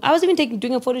chilling at home. I was even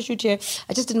doing a photo shoot here.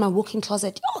 I just did my walk-in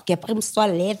closet.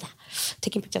 Leather,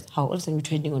 taking pictures. How? All of a sudden, we're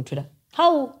trending on Twitter.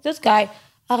 How? This guy,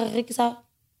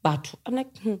 I'm like,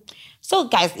 So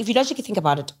guys, if you logically think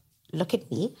about it, look at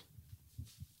me.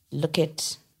 Look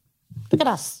at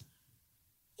us.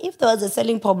 If there was a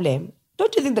selling problem,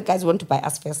 don't you think the guys want to buy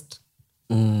us first?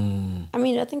 I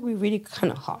mean, I think we're really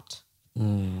kind of hot.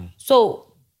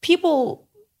 So people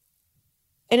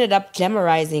ended up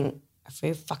glamorizing a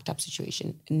very fucked up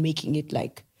situation and making it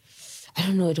like, I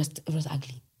don't know, it was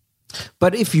ugly.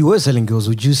 But if you were selling girls,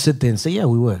 would you sit there and say, yeah,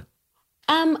 we were?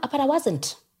 But I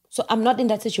wasn't. So I'm not in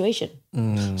that situation.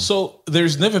 So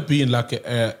there's never been like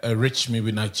a rich,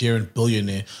 maybe Nigerian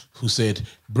billionaire who said,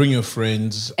 bring your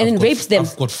friends. And then rapes them.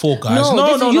 I've got 4 guys.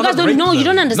 No, you guys don't know. You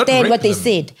don't understand what they them.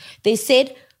 said. They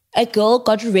said a girl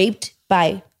got raped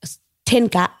by 10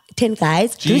 guys.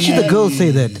 Didn't the girl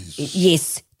say that?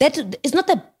 Yes. That it's not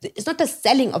the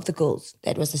selling of the girls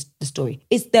that was the story.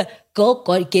 It's the girl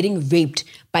getting raped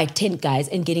by 10 guys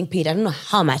and getting paid I don't know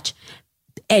how much,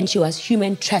 and she was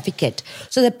human trafficked.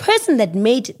 So the person that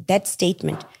made that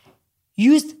statement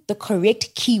used the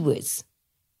correct keywords: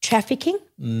 trafficking,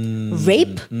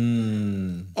 rape,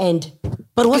 and.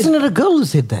 But wasn't it a girl who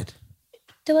said that?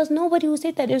 There was nobody who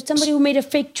said that. It was somebody who made a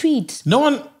fake tweet. No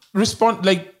one respond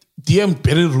like DM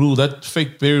Berry Roo, that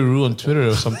fake Berry Roo on Twitter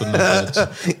or something like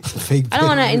that. Fake. I don't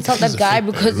want to insult that guy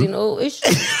because it's. No, let's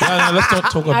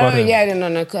not talk about it. Yeah,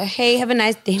 no. Hey, have a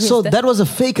nice day. So mister. that was a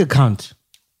fake account.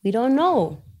 We don't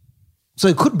know. So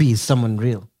it could be someone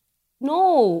real.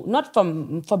 No, not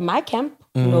from my camp.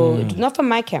 No, it was not from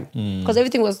my camp because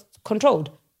everything was controlled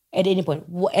at any point.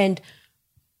 And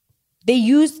they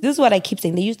used, this is what I keep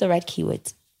saying, they used the right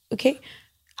keywords. Okay,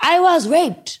 I was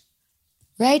raped,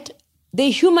 right?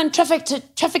 They human trafficked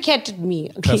me.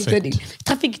 Okay,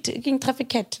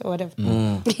 trafficked or whatever.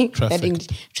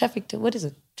 Trafficked. What is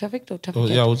it? Trafficked or trafficked? Oh,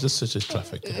 yeah, we'll just search as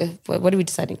trafficked. What are we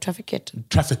deciding? Trafficked.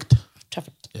 Trafficked.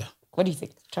 Yeah. What do you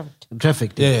think?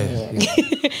 Trafficked. Yeah.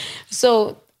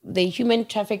 So they human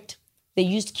trafficked. They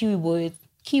used keywords.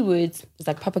 It's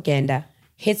like propaganda.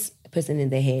 Hits a person in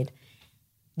the head.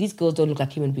 These girls don't look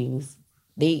like human beings.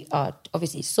 They are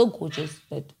obviously so gorgeous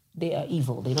that they are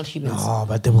evil. They're not humans. Oh,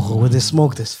 but with the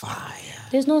smoke, there's fire.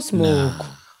 There's no smoke. Nah.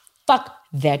 Fuck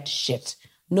that shit.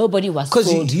 Nobody was sold.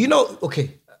 Because do you know,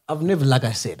 okay, I've never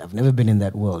been in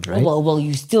that world, right? Well,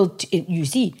 you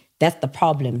see, that's the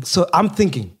problem. So I'm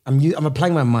thinking, I'm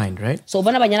applying my mind, right? So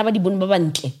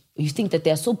you think that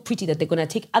they're so pretty that they're going to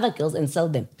take other girls and sell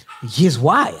them. Here's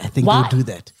why I think they do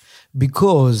that.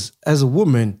 Because as a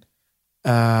woman,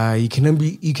 you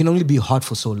can only be hot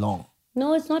for so long.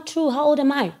 No, it's not true. How old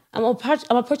am I? I'm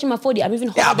approaching my 40. I'm even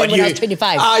hotter than when I was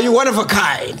 25. You're one of a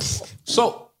kind.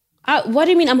 So... what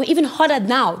do you mean? I'm even hotter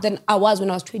now than I was when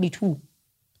I was 22.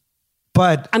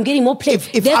 But I'm getting more play. If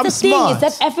I'm the thing, smart, is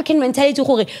that African mentality.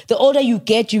 The older you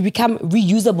get, you become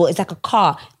reusable. It's like a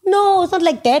car. No, it's not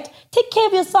like that. Take care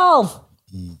of yourself.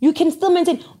 You can still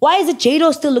maintain. Why is it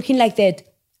J-Lo still looking like that?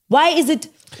 Why is it...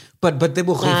 But I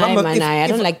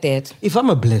don't like that. If I'm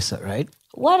a blesser, right?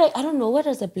 I don't know. What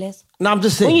is a bless? No, I'm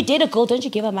just saying. When you date a girl, don't you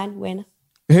give her man when?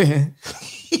 So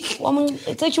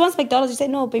she wants McDonald's. You say,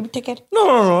 no, baby, take it.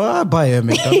 No, I buy her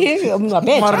McDonald's.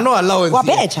 But no allowance.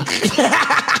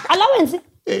 Allowance?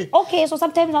 Okay, so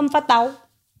sometimes I'm fatao.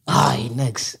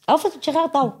 Next. I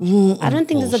don't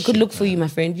think this is a good look for you, my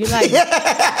friend. You're like,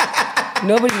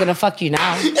 nobody's going to fuck you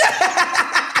now.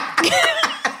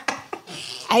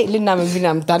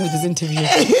 I'm done with this interview.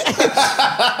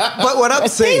 But what I'm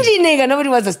saying... Stingy nigga. Nobody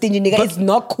wants a stingy nigga. It's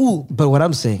not cool. But what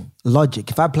I'm saying, logic.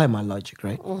 If I apply my logic,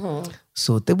 right?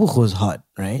 So Tebogo is hot,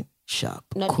 right? Sharp.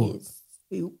 Not cool. his.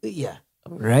 Yeah.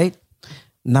 Right?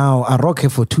 Now, I rock her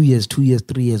for 2 years, 3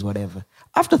 years, whatever.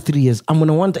 After 3 years, I'm going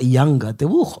to want a younger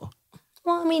Tebogo.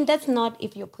 Well, I mean, that's not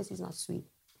if your pussy's not sweet.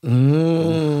 You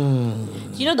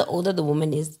know, the older the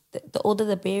woman is, the older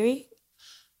the berry,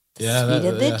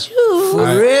 sweeter the juice. For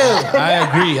real.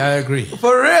 I agree.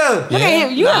 For real. Look at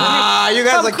him. You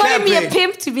guys From are calling me a capping.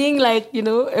 pimp to being like,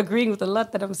 agreeing with a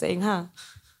lot that I'm saying, huh?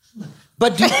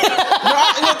 But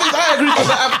I agree because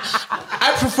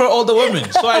I prefer older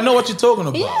women, so I know what you're talking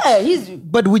about. Yeah,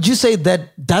 But would you say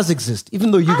that does exist, even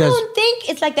though you I guys... don't think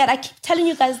it's like that. I keep telling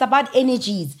you guys it's about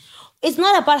energies. It's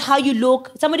not about how you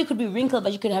look. Somebody could be wrinkled,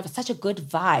 but you could have such a good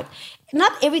vibe.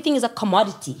 Not everything is a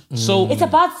commodity. So it's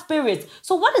about spirits.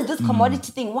 So what is this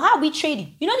commodity thing? Why are we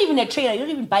trading? You're not even a trader. You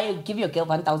don't even give your girl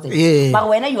 1,000. Yeah. But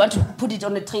when you want to put it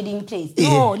on a trading place.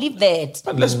 No, leave that.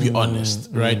 But let's be honest,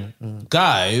 right?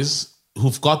 Guys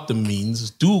who've got the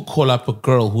means do call up a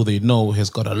girl who they know has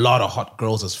got a lot of hot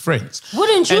girls as friends.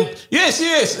 Wouldn't you? And yes.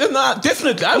 No,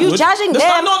 definitely, I You would. judging them?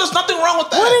 There's nothing wrong with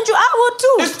that. Wouldn't you? I would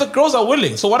too. If the girls are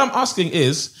willing. So what I'm asking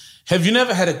is, have you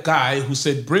never had a guy who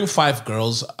said, bring 5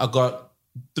 girls, I got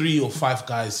 3 or 5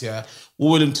 guys here,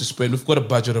 we're willing to spend, we've got a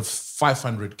budget of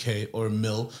 500K or $1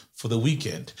 million for the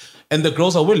weekend. And the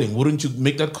girls are willing. Wouldn't you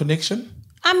make that connection?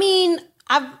 I mean,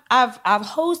 I've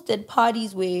hosted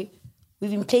parties where we've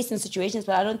been placed in situations,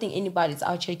 but I don't think anybody's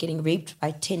out here getting raped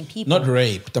by 10 people. Not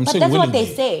raped. I'm but saying that's willingly. what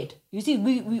they said. You see,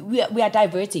 we are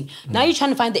diverting. Now you're trying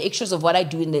to find the extras of what I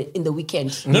do in the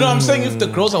weekend. No, I'm saying if the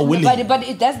girls are willing.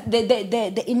 But that's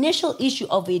the initial issue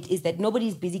of it is that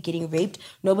nobody's busy getting raped.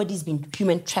 Nobody's been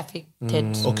human trafficked.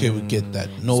 Okay, we get that.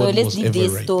 No So one let's was leave ever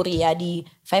this raped. story, the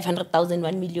 500,000,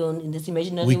 1 million in this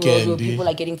imaginary Weekend, world where people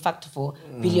are getting fucked for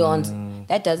billions.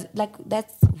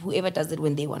 That's whoever does it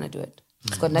when they want to do it.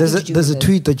 It's got nothing to do There's with a it.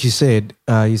 tweet that you said.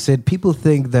 You said people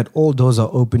think that all doors are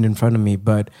open in front of me,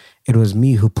 but it was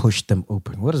me who pushed them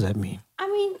open. What does that mean? I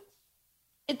mean,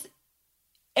 it's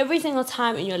every single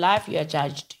time in your life you are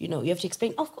judged. You know, you have to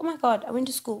explain, oh my God, I went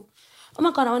to school. Oh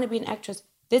my God, I want to be an actress.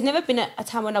 There's never been a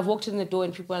time when I've walked in the door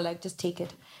and people are like, just take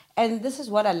it. And this is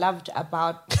what I loved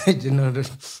about... You know,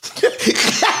 just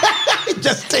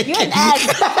take You're it. an ass.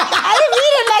 I didn't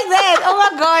mean it like that. Oh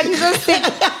my God, you're so sick.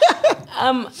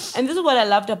 And this is what I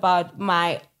loved about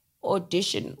my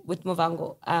audition with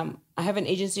Muvhango. I have an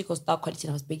agency called Star Quality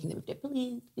and I was begging them,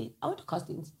 please, I want to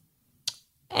castings.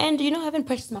 And, you know, I haven't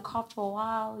practiced my craft for a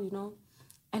while, you know.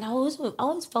 And I always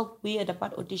felt weird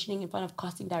about auditioning in front of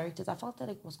casting directors. I felt that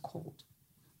it was cold.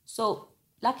 So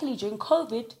luckily during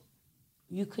COVID,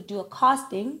 you could do a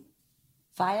casting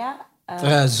via...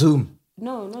 Zoom.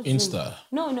 No, not Insta.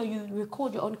 Zoom. No, you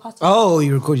record your own casting. Oh,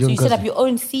 you record your So own you set up casting. your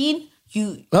own scene.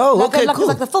 Okay, cool.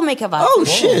 Like the filmmaker vibe. Oh,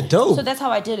 shit, dope. So that's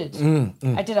how I did it.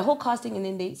 I did a whole casting and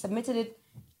then they submitted it.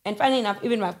 And funny enough,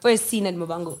 even my first scene at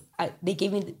Muvhango,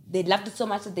 they loved it so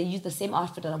much that they used the same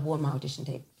outfit that I wore on my audition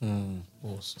tape.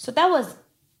 Awesome. So that was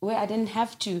where I didn't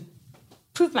have to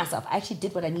prove myself. I actually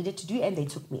did what I needed to do and they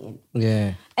took me in.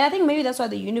 Yeah. And I think maybe that's why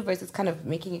the universe is kind of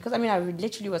making it. Because I mean, I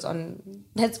literally was on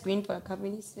that screen for a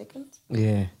couple of seconds.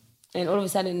 Yeah. And all of a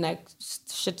sudden, like,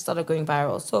 shit started going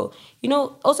viral. So, you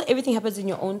know, also everything happens in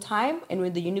your own time and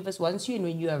when the universe wants you and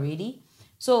when you are ready.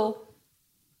 So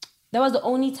that was the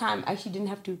only time I actually didn't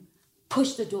have to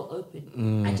push the door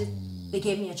open. They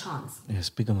gave me a chance. Yeah,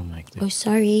 speak on the mic. There. Oh,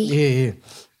 sorry. Yeah.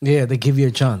 Yeah, they give you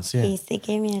a chance. Yeah. Yes, they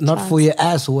gave me a chance. Not for your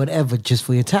ass or whatever, just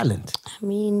for your talent. I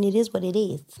mean, it is what it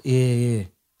is. Yeah.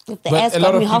 If the But ass a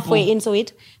lot got me of halfway people- in,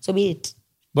 so be it.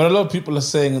 But a lot of people are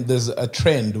saying there's a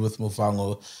trend with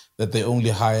Muvhango that they only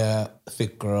hire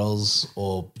thick girls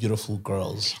or beautiful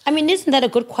girls. I mean, isn't that a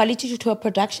good quality to a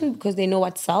production because they know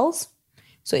what sells?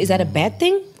 So is that a bad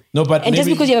thing? No, but And just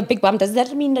maybe- because you have a big bum, does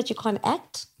that mean that you can't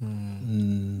act?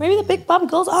 Maybe the big bum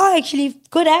girls are actually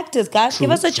good actors, guys.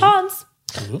 Give us a chance.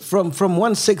 From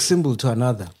one sex symbol to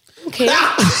another. Okay.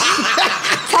 What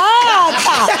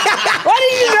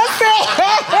did you just say?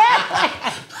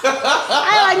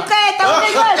 I want that. I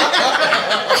want that.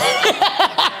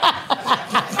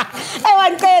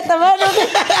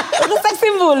 What's the sex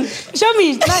symbol? Show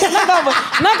me.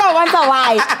 Not want a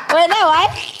why. Why?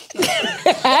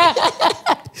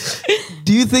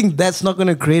 Do you think that's not going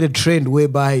to create a trend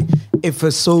whereby if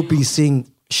a soap is seeing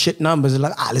shit numbers, they're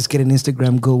like, let's get an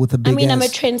Instagram girl with a big I mean, ass. I'm a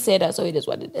trendsetter, so it is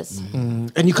what it is.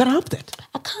 And you can't help that.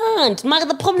 I can't. Maar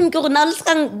the problem is now,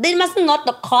 they must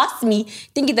not cast me,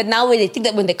 thinking that now when they think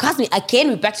that when they cast me, I can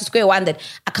be back to square one, that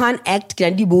I can't act.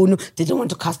 They don't want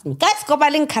to cast me. Guys, go by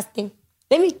casting.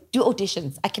 Let me do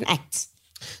auditions. I can act.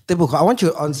 Tebogo, I want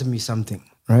you to answer me something,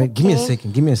 right? Give me a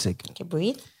second. Okay,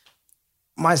 breathe.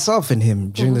 Myself and him,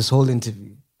 during this whole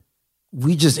interview,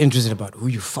 we just interested about who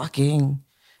you fucking.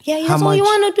 Yeah, how that's all you much-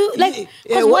 want to do. Like, Yeah,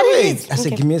 because what wait. it is. I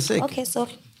said, give me a second. Okay,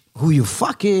 sorry. Who you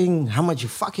fucking, how much you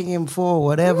fucking him for,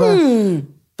 whatever.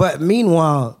 But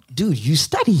meanwhile, dude, you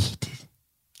studied.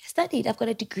 I studied. I've got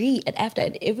a degree at AFTA.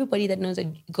 And everybody that knows that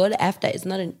go to AFTA is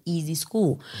not an easy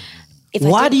school.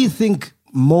 Why do you think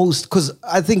most, because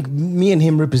I think me and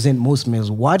him represent most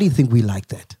males, why do you think we like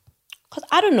that? Because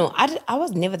I don't know. I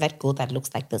was never that girl that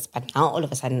looks like this. But now all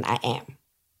of a sudden I am.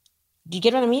 Do you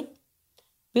get what I mean?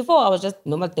 Before I was just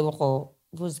normal Tebogo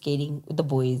who was skating with the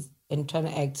boys and trying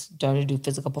to act, trying to do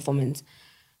physical performance.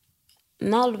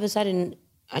 Now all of a sudden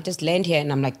I just land here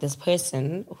and I'm like this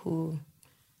person who,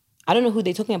 I don't know who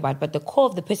they're talking about, but the core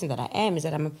of the person that I am is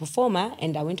that I'm a performer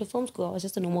and I went to film school. I was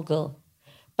just a normal girl.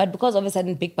 But because all of a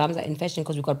sudden big bums are in fashion,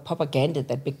 because we got propaganda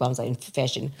that big bums are in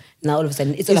fashion, now all of a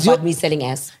sudden it's all about me selling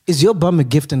ass. Is your bum a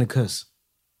gift and a curse?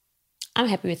 I'm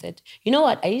happy with it. You know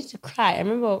what? I used to cry. I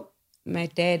remember my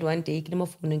dad one day,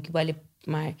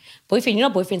 my boyfriend, you know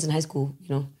boyfriends in high school, you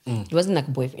know? He wasn't like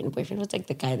a boyfriend. A boyfriend was like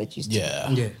the guy that used to...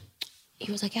 Yeah.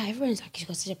 He was like, yeah, everyone's like, he's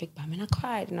got such a big bum. And I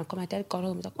cried. And my dad got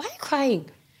home. He's like, why are you crying?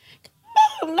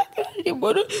 I'm like,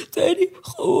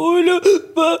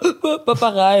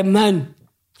 man.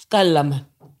 Scala, man.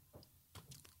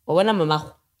 But when I'm a man,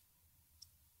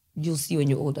 you'll see when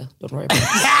you're older. Don't worry about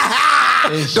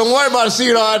it. Don't worry about it,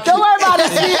 sweetheart. Don't worry about it,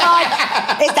 sweetheart.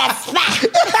 It's that smack.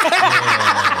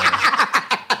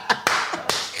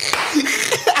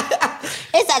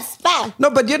 It's that smack. No,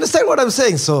 but you understand what I'm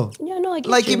saying, so? Yeah, no, I get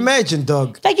Like, you. imagine,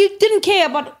 dog. Like, you didn't care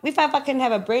about if I fucking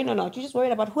have a brain or not. You just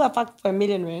worried about who I fucked for $1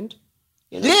 million rand.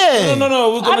 You know? Yeah.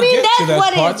 No. We're gonna get that's to that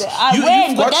what part. it is. I You've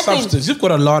win, but got that's in- substance. You've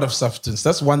got a lot of substance.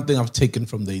 That's one thing I've taken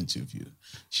from the interview.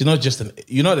 You're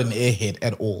not an airhead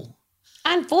at all.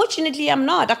 Unfortunately, I'm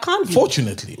not. I can't be.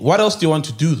 Fortunately. What else do you want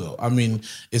to do though? I mean,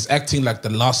 is acting like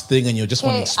the last thing and you just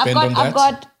want to spend on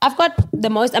that? I've got the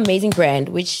most amazing brand,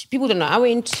 which people don't know.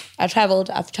 I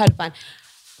traveled, I've tried to find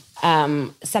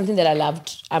something that I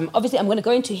loved. Obviously, I'm going to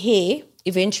go into hair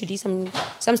eventually. Some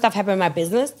stuff happened in my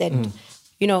business that,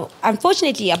 you know,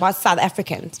 unfortunately about South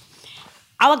Africans,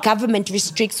 our government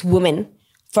restricts women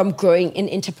from growing in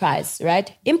enterprise,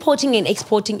 right? Importing and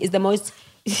exporting is the most...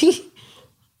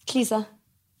 Kisa.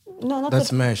 No, not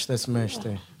That's Mash. That's Mash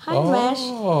there. Hi, Mash.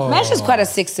 Mash is quite a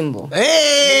sex symbol.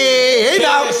 Hey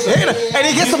now. And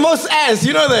he gets the most ass,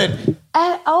 you know that?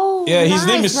 Yeah, his nice,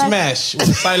 name is nice. Smash with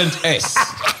a silent S.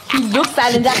 He looks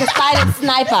silent, like a silent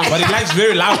sniper. But he likes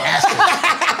very loud asses.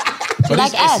 But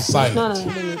Like his S ass. is silent.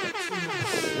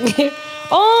 No.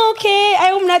 Okay,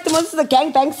 I am not the most of the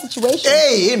gangbang situation.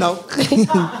 Hey, you know. So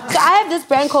I have this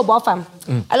brand called Bofam.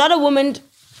 A lot of women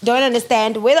don't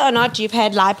understand whether or not you've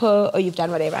had lipo or you've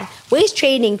done whatever. Waist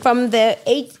training from the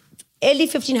early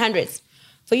 1500s.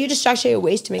 For you to structure your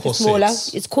waist to make it smaller,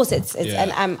 it's corsets.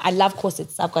 And I love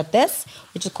corsets. I've got this,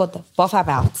 which is called the Bofa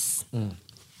belts.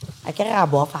 I get a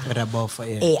Bofa.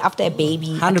 Yeah. After a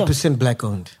baby. 100% black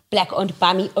owned. Black owned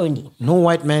by me only. No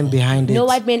white man behind it. No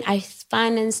white man. I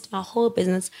financed my whole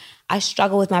business. I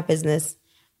struggle with my business.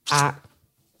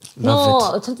 Love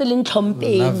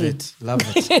it.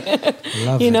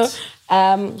 You know,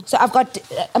 so I've got,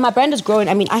 my brand has grown.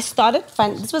 I mean, I started,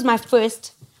 this was my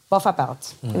first buffer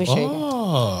belt. Let me show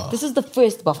you. This is the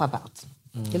first buffer belt.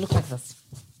 They look like this,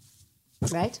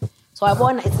 right? So I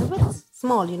wore, it's a bit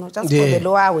small, you know, just for the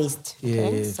lower waist. Yeah.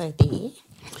 Okay? So there.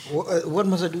 What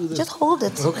must I do with this? Just hold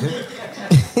it. Okay.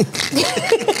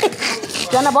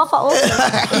 You want a buffer also?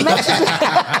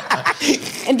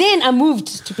 And then I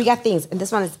moved to bigger things, and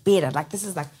this one is better. Like this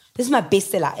is my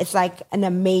bestseller. It's like an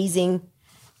amazing.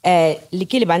 It's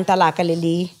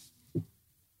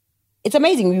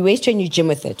amazing. We waist train, you gym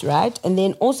with it, right? And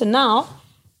then also now,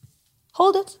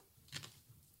 hold it.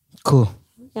 Cool.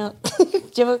 Yeah. Do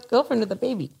you have a girlfriend with a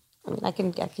baby? I mean, I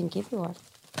can give you one.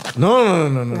 No.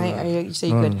 Right? So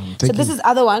you good. So this is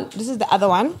other one. This is the other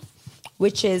one,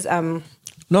 which is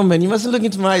No, man, you mustn't look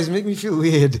into my eyes. Make me feel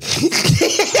weird. It's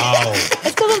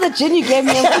because of the gin you gave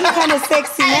me. I'm feeling kind of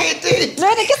sexy. No,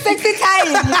 I get sexy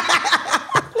time.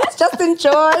 Let's just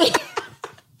enjoy.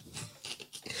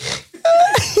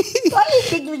 Why are you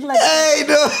giggling like that? Hey,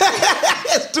 no.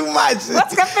 It's too much.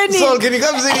 What's happening? Sol, can you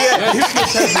come sit here?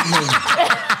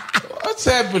 What's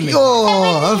happening?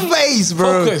 Oh, a face,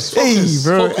 bro. Focus. Hey,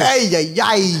 bro.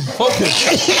 Focus.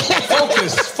 Hey.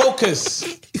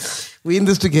 Focus. We in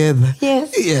this together.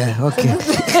 Yes. Yeah, okay.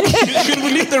 Should we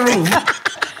leave the room?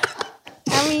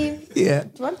 I mean, Yeah. do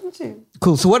you want me to?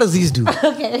 Cool. So what does these do?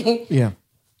 Okay. Yeah.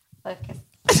 Focus.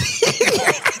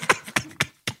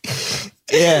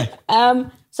 Yeah.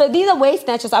 So these are waist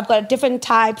snatchers. I've got different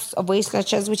types of waist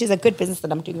snatchers, which is a good business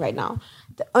that I'm doing right now.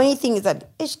 The only thing is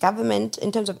that each government,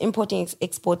 in terms of importing,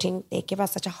 exporting, they give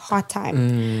us such a hard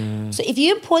time. So if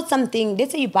you import something,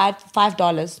 let's say you buy it for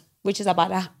 $5, which is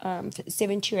about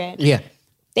 70 rand. Yeah.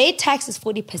 Their tax is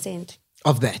 40%.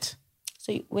 Of that.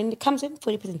 So when it comes in,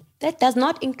 40%. That does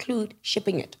not include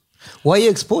shipping it. Why are you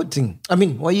exporting? I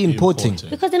mean, why are you importing?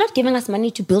 Because they're not giving us money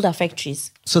to build our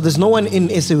factories. So there's no one in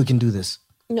SA who can do this?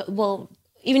 No, well,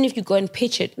 even if you go and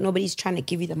pitch it, nobody's trying to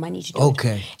give you the money to do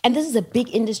Okay. it. And this is a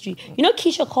big industry. You know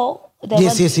Keisha Cole?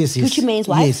 Yes. Gucci Mane's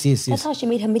wife? Yes. That's how she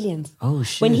made her millions. Oh,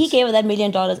 shit. When he gave her that $1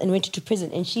 million and went to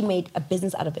prison and she made a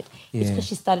business out of it. It's because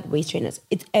she started waist trainers.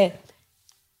 It's a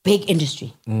big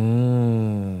industry.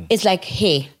 It's like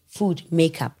hair, food,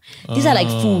 makeup. These are like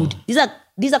food.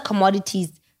 These are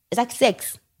commodities. It's like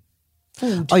sex.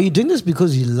 Food. Are you doing this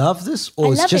because you love this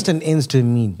or it's just an ends to a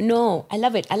mean? No, I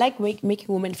love it. I like making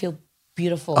women feel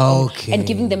beautiful and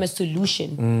giving them a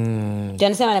solution. Do you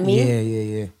understand what I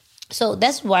mean? Yeah. So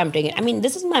that's why I'm doing it. I mean,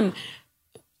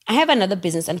 I have another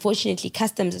business. Unfortunately,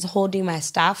 Customs is holding my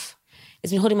stuff.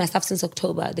 It's been holding my stuff since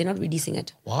October. They're not releasing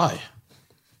it. Why?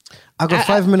 I've got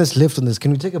 5 minutes left on this.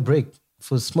 Can we take a break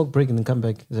for a smoke break and then come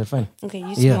back? Is that fine? Okay,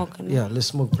 you smoke. Yeah, let's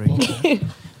smoke break.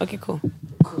 Okay, cool.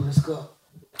 Cool, let's go.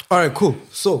 All right, cool.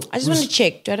 So I just want to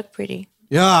check. Do I look pretty?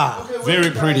 Yeah. Very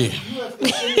pretty.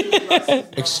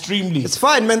 Extremely. It's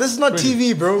fine, man. This is not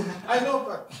TV, bro. I know,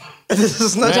 but This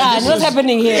is not John, what's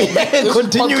happening here?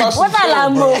 Continue. What's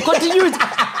alarm? Continue.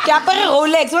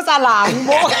 Rolex. What's alarm?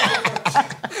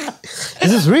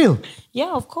 Is this real?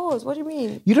 Yeah, of course. What do you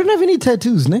mean? You don't have any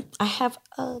tattoos, ne? I have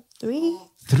 3.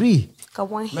 3. Got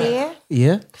one here.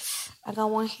 Yeah. I got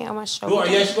one here on my shoulder. Oh,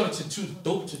 yeah, she got a tattoo,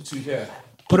 dope tattoo here.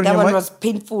 Put on That your one mic. was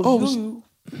painful.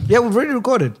 Yeah, we've already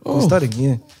recorded. We're starting,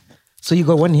 yeah. So you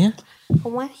got one here?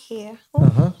 One here.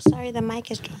 Oh, sorry, the mic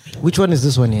is dropping. Which one is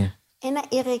this one here? Anna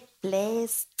Eric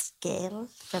blessed girl.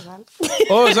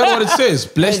 Oh, is that what it says?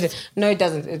 Blessed? No, it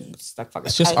doesn't. It's like fucking.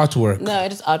 It's just artwork. No,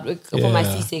 it is artwork for my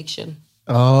C-section.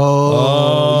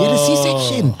 Oh, you had a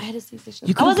C-section. I had a C-section.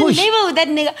 You I was push. in labor with that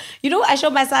nigga. You know, I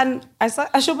showed my son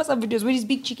videos with his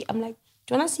big cheeky. I'm like,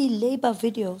 do you want to see labor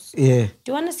videos? Yeah.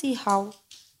 Do you want to see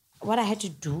what I had to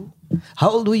do?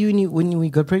 How old were you when you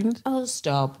got pregnant? Oh,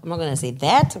 stop. I'm not going to say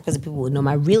that because people will know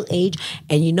my real age.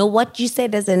 And you know what you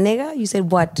said as a nigga? You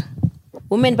said what?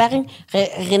 Women barring,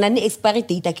 renani expiry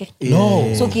date.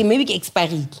 No. So okay, maybe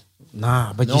expiry.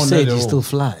 Nah, but you said you still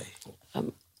fly.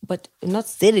 But not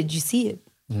said it, you see it.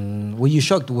 Were you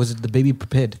shocked? Was it the baby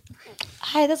prepared?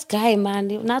 Hi, this guy, man,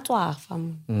 not off.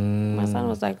 My son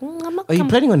was like, I'm not Are you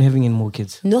planning on having any more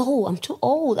kids? No, I'm too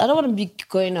old. I don't want to be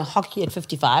going to hockey at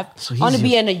 55. So I want to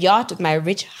be in a yacht with my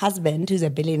rich husband who's a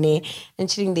billionaire and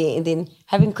chilling there and then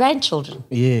having grandchildren.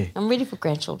 Yeah. I'm ready for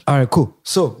grandchildren. All right, cool.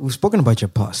 So we've spoken about your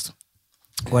past.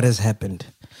 What has happened?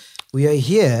 We are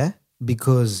here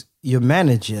because your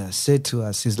manager said to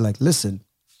us, he's like, listen,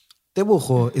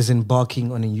 Tebogo is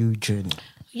embarking on a new journey.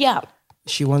 Yeah.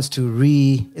 She wants to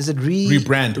rebrand. It's not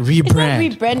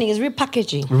rebranding, it's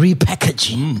repackaging.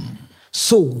 Repackaging.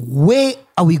 So where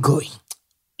are we going?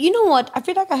 You know what? I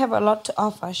feel like I have a lot to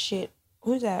offer. Shit.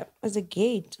 Who's that? There's a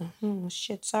gate.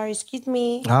 Shit. Sorry, excuse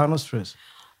me. No stress.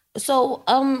 So,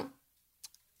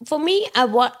 for me, I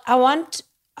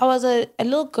was a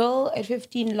little girl at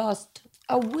 15 lost.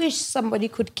 I wish somebody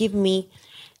could give me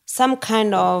some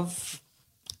kind of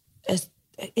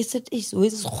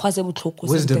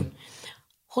wisdom.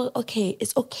 Okay,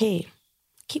 it's okay.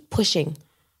 Keep pushing.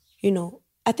 You know,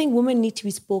 I think women need to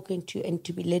be spoken to and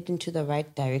to be led into the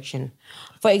right direction.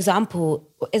 For example,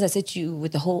 as I said to you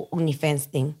with the whole OnlyFans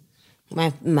thing,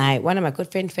 one of my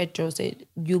good friends, Fedro, said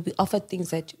you'll be offered things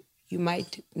that you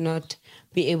might not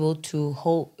be able to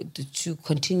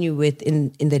continue with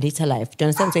in the later life. Do you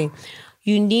understand what I'm saying?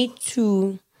 You need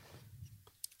to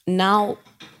now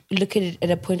look at it at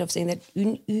a point of saying that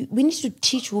we need to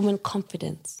teach women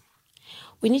confidence.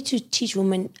 We need to teach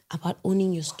women about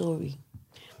owning your story,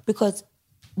 because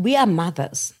we are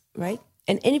mothers, right?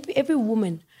 And every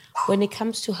woman, when it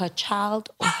comes to her child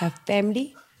or her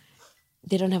family,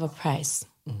 they don't have a price.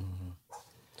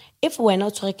 If we're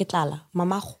not Tsoreketlala,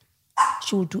 mama,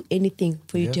 she will do anything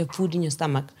for you to have food in your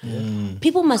stomach.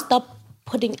 People must stop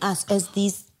putting us as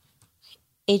these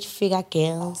 8-figure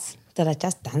girls that are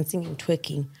just dancing and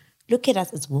twerking. Look at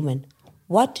us as women.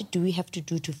 What do we have to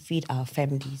do to feed our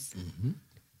families?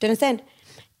 Do you understand?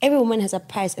 Every woman has a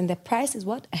price, and the price is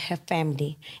what? Her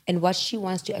family and what she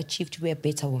wants to achieve to be a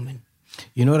better woman.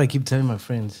 You know what I keep telling my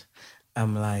friends?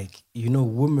 I'm like,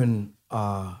 women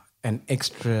are an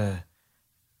extra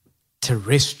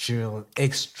terrestrial,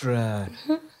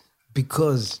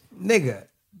 because, nigga,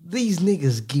 these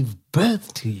niggas give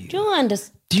birth to you. Do you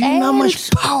understand? Do you know how much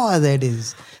power that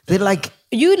is? They're like,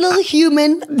 you little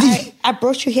human, I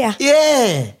brought you here.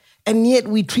 Yeah. And yet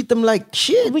we treat them like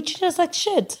shit. We treat us like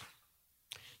shit.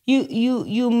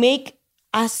 You make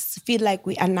us feel like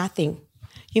we are nothing.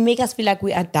 You make us feel like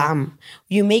we are dumb.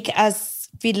 You make us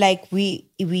feel like we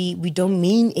don't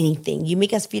mean anything. You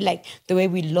make us feel like the way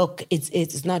we look,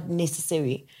 it's not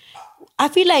necessary. I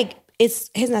feel like as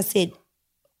I said,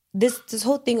 this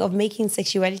whole thing of making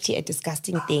sexuality a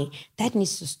disgusting thing, that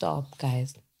needs to stop,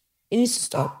 guys. It needs to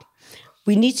stop.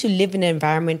 We need to live in an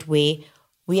environment where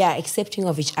we are accepting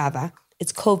of each other.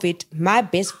 It's COVID. My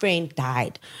best friend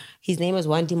died. His name was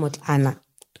Wandi Motlana.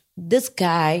 This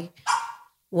guy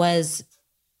was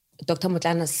Dr.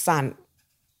 Motlana's son.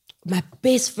 My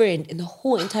best friend in the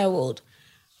whole entire world.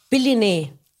 Billionaire,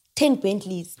 10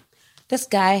 Bentleys. This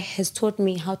guy has taught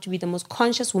me how to be the most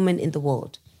conscious woman in the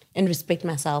world and respect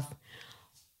myself.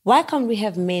 Why can't we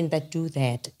have men that do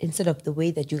that instead of the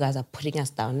way that you guys are putting us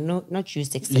down? No, not you,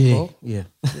 sex symbol. Yeah.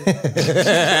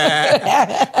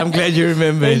 I'm glad you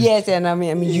remembered. Yes, and I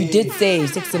mean, you did say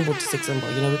sex symbol to sex symbol.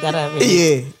 We gotta.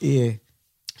 Really. Yeah.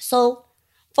 So,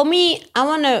 for me, I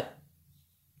want to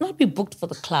not be booked for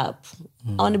the club.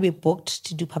 I want to be booked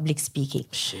to do public speaking.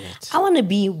 Shit. I want to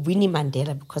be Winnie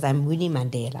Mandela because I'm Winnie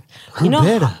Mandela. Who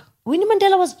better? Winnie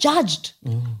Mandela was judged.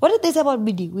 What did they say about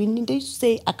Winnie? They used to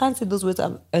say, I can't say those words,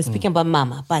 I'm speaking about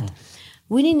Mama, but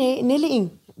Winnie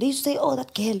Nelly, they used to say, oh,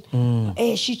 that girl,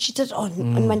 she cheated on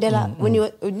Mandela. When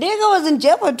nigga was in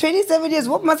jail for 27 years,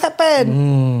 what must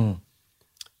happen?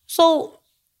 So,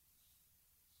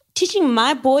 teaching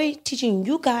my boy, teaching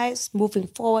you guys moving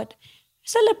forward,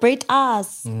 celebrate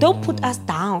us. Don't put us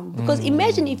down. Because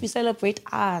imagine if you celebrate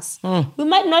us. We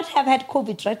might not have had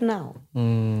COVID right now.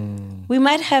 We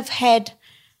might have had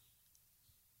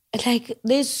like,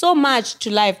 there's so much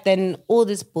to life than all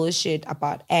this bullshit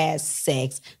about ass,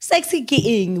 sex. Sexy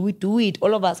king, we do it.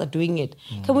 All of us are doing it.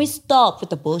 Can we stop with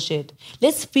the bullshit?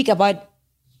 Let's speak about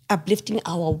uplifting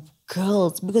our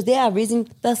girls because they are raising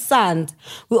the sons.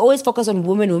 We always focus on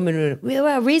women. We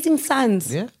are raising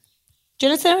sons. Yeah. Do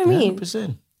you understand what I mean?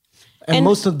 100%. And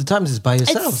most of the times it's by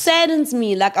yourself. It saddens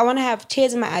me. Like, I want to have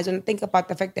tears in my eyes when I think about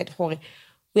the fact that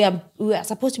we are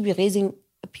supposed to be raising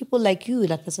people like you,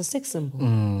 like as a sex symbol.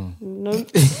 You know?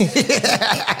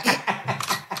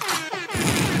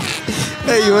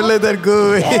 Hey, you won't let that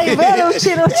go. Hey, well,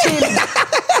 chill.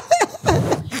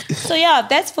 So yeah,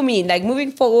 that's for me. Like,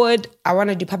 moving forward, I want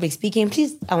to do public speaking.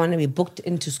 Please, I want to be booked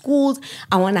into schools.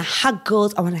 I want to hug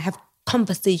girls. I want to have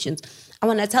conversations. I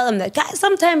want to tell them that, guys,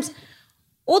 sometimes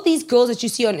all these girls that you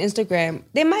see on Instagram,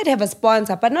 they might have a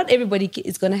sponsor, but not everybody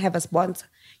is going to have a sponsor.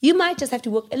 You might just have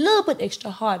to work a little bit extra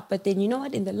hard, but then you know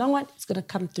what? In the long run, it's going to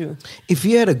come through. If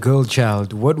you had a girl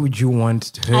child, what would you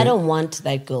want her? I don't want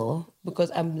that girl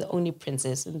because I'm the only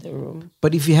princess in the room.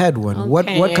 But if you had one,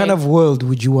 Okay. what kind of world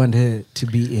would you want her to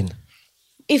be in?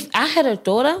 If I had a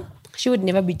daughter, she would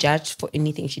never be judged for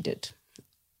anything she did.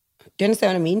 Do you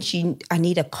understand what I mean? I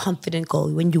need a confident girl.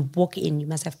 When you walk in, you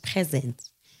must have presence.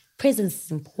 Presence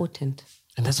is important.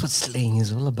 And that's what slaying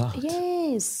is all about.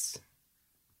 Yes.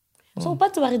 So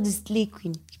what's about this slay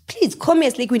queen? Please call me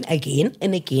a slay queen again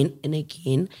and again and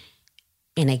again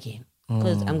and again.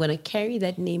 Because I'm gonna carry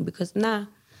that name because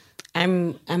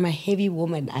I'm a heavy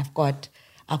woman. I've got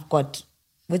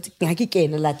what's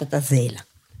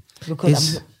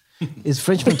because Is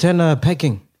French Montana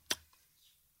packing?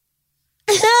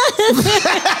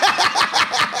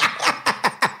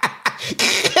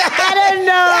 I don't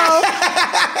know.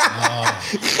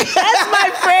 That's my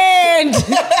friend.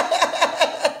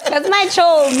 That's my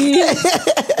chum.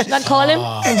 Should I call him?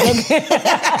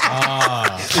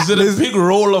 Is it a big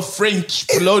roll of French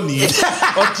bologna? Or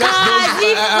just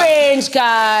Leave French,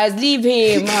 guys. Leave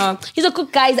him. He's a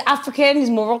good guy. He's African. He's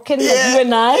Moroccan. Like you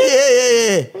and I.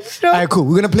 Yeah. All right, cool.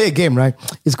 We're going to play a game, right?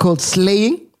 It's called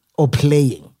Slaying or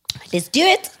Playing. Let's do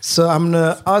it. So I'm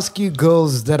going to ask you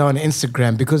girls that are on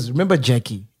Instagram because remember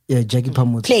Jackie? Yeah, Jackie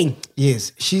Pamut. Playing.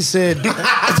 Yes. She said...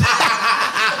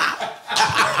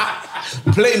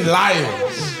 plain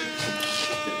lions.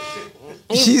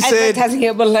 She said... Advertising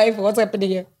about life. What's happening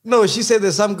here? No, she said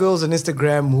there's some girls on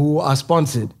Instagram who are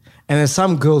sponsored and there's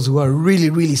some girls who are really,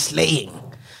 really slaying.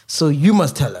 So you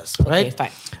must tell us, right? Okay,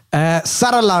 fine.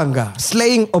 Saralanga,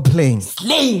 slaying or playing?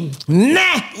 Slaying.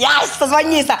 Nah. Yes, that's what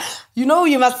you say. You know,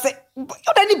 you must say, you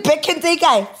don't need back and take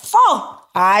guy.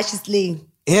 4. She's slaying.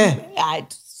 Yeah.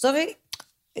 Sorry.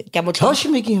 How's she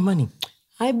making her money?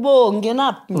 Hi, bo, get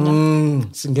up.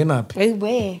 Get up.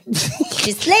 Where?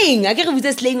 She's slaying. I can't remember if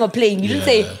it's slaying or playing. You didn't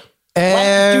say,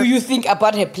 what do you think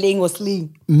about her playing or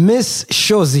slaying? Miss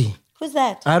Shozi. Who's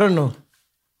that? I don't know.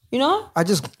 You know? I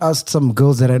just asked some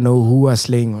girls that I know who are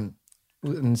slaying on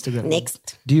Instagram.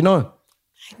 Next. Do you know?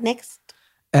 Next.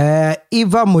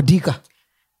 Eva Modika.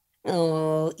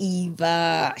 Oh,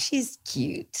 Eva. She's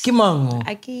cute. Kimango.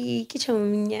 I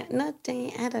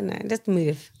don't know. Let's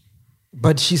move.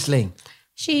 But she's slaying.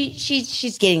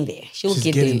 She's getting there. She'll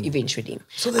get there eventually.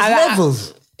 So there's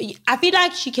levels. I feel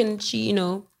like she,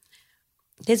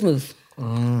 let's move.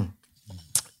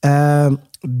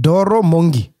 Doro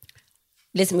Mongi.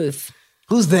 Let's move.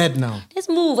 Who's that now? Let's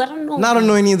move. I don't know. I don't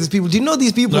know any of these people. Do you know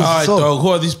these people? Dog, who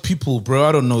are these people, bro?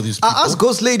 I don't know these people. I asked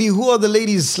Ghost Lady, who are the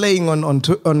ladies slaying on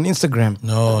Instagram?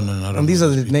 No. And these are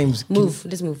the names. Move.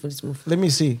 Let's move. Let me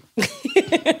see.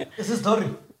 This is Dory.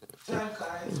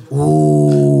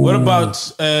 Ooh. What about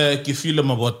Kifila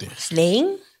Mabote?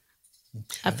 Slaying?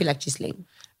 Okay. I feel like she's slaying.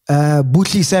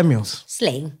 Butli Samuels.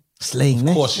 Slaying. Slaying,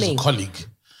 Of course, she's a colleague.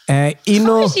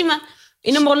 Ino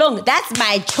Morlong. That's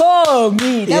my chore,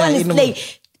 me. That one is slaying.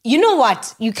 You know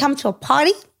what? You come to a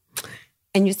party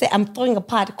and you say, I'm throwing a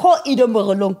party. Call Ino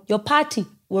Morlong. Your party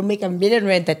will make $1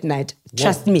 million that night.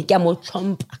 Trust me.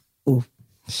 Oh,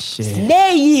 shit.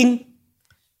 Slaying.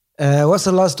 What's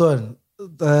the last one?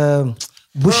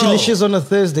 Bushilicious on a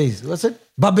Thursdays. What's it?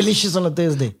 Babylicious on a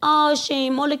Thursday. Oh,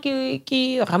 shame.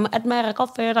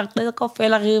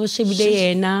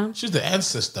 She's the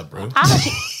ancestor, bro.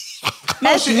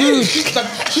 That's rude. She's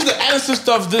the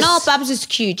ancestor of this. No, Babs is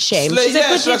cute, shame. She's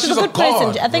a good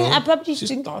person. I think I probably she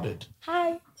started.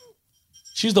 Hi.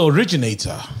 She's the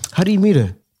originator. How do you meet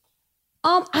her?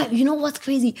 You know what's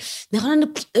crazy?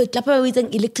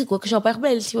 Electric workshop.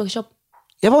 Workshop.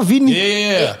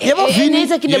 Yeah.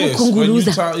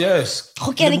 Yes.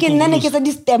 Okay, again, none of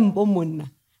this stem woman.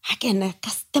 I can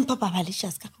stamp up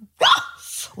Alicia's.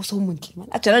 Oh, so much.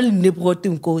 I tell you, Nimrod.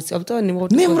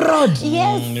 Nimrod.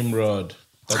 Yes. Nimrod.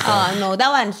 No, that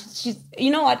one. She's.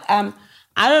 You know what? I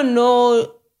don't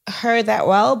know her that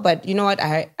well, but you know what?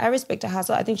 I respect her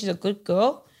hustle. I think she's a good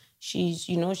girl. She's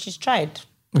tried.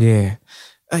 Yeah.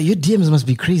 Your DMs must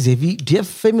be crazy. Do you have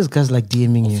famous guys like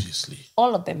DMing you? Obviously.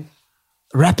 All of them.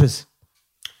 Rappers?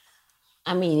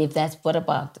 I mean, if that's what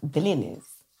about billionaires?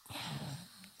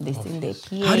 They send their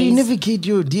PAs. How do you navigate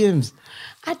your DMs?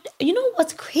 You know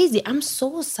what's crazy? I'm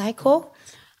so psycho.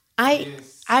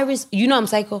 I'm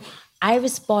psycho. I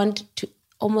respond to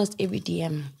almost every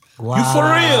DM. Wow. You for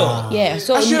real? Yeah.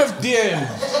 So I should have DM'd.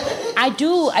 I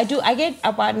do. I get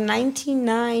about 19.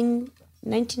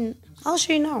 I'll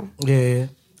show you now. Yeah.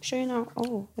 Show you now.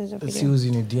 Oh, there's a video. Let's see who's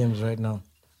in your DMs right now.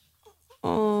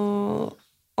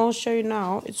 I'll show you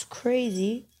now. It's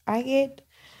crazy. I get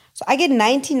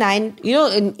 99. You know,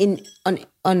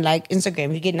 on like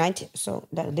Instagram, you get 90. So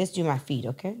let's do my feed,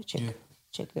 okay?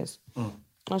 Check this.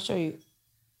 I'll show you.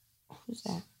 Who's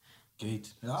that?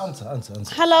 Great. Answer.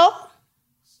 Hello?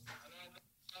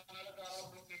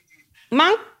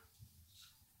 Mang?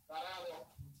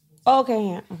 Okay,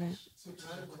 yeah, okay.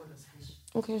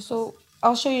 Okay, so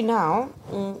I'll show you now.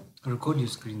 Record your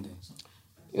screen then.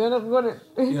 You want to record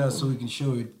it? Yeah, so we can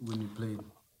show it when you play it.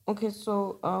 Okay,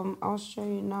 so I'll show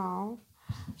you now.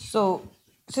 So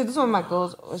this is one of my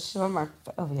girls. She's one of my.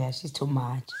 Oh yeah, she's too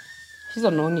much. She's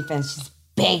on OnlyFans. She's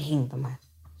begging the man.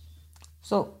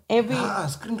 So every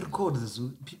screen record this.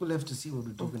 People have to see what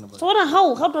we're talking about. So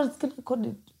how do I screen record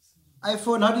it?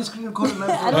 iPhone. How do you screen record an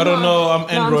iPhone? I don't know. I'm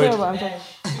Android. I'm terrible.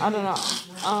 I don't know.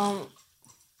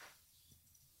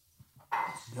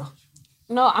 Yeah.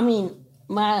 No, I mean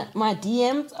my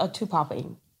DMs are too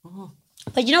popping.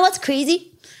 But you know what's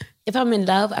crazy? If I'm in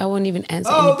love, I won't even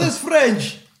answer. Oh, this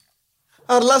French.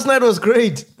 Last night was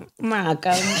great. My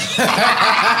God.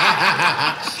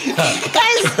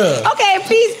 Guys, okay,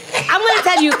 please. I'm going to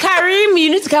tell you, Karim,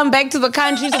 you need to come back to the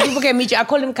country so people can meet you. I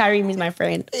call him Karim, he's my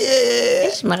friend.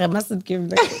 Yeah. I mustn't give him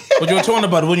back. But you're talking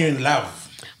about when you're in love.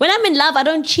 When I'm in love, I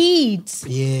don't cheat.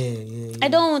 Yeah. I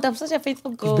don't. I'm such a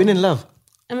faithful girl. You've been in love?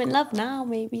 I'm in love now,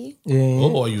 maybe. Yeah.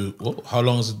 Oh, are you? Oh, how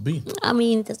long has it been? I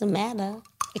mean, it doesn't matter.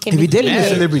 It can Have be you dated a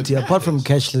celebrity apart from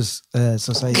cashless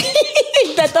society?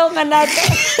 I don't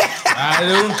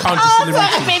count as a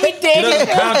celebrity. It doesn't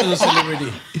count as a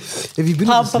celebrity. Have you been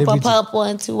with a celebrity? Pop,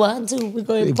 1, 2, 1, 2. We're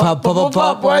going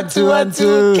Pop, 1, 2, 1,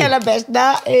 2. Calabash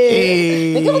now.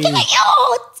 Hey. They're like,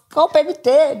 yo, go baby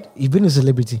dead. You've been a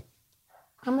celebrity?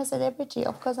 I'm a celebrity.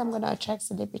 Of course, I'm going to attract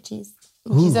celebrities.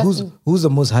 Who's the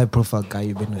most high profile guy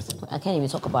you've been with? I can't even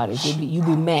talk about it. You'll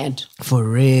be mad. For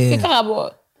real.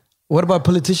 What about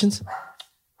politicians?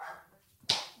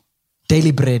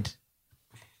 Daily bread.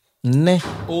 Ne.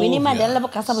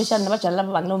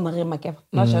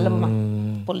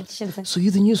 Politicians. So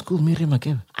you're the new school Miriam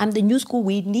Makeba? I'm the new school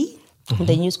Whitney. I'm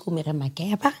the new school Miriam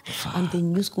Makeba. I'm the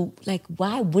new school. Like,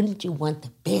 why wouldn't you want the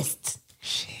best?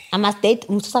 I must date.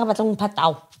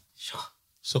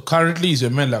 So currently, is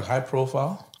your man like high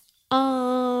profile?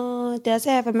 Does he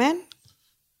have a man?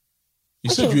 You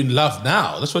said you're in love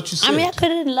now. That's what you said. I mean, I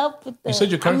couldn't in love with the... You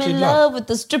said you're currently I'm in love with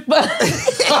the stripper.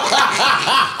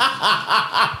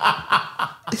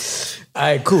 All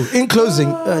right, cool. In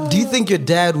closing, do you think your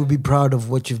dad would be proud of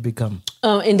what you've become?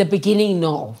 In the beginning,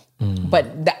 no.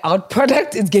 But the out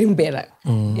product is getting better.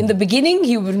 In the beginning,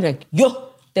 he would be like, yo,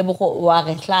 I mean,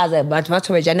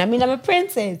 I'm a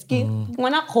princess. Go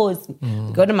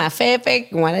to my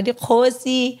favorite,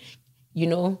 you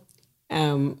know.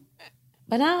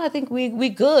 But now I think we're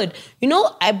good. You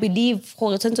know, I believe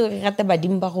it's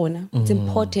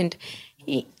important.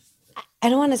 I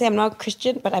don't want to say I'm not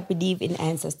Christian, but I believe in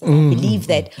ancestors. I believe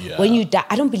that when you die,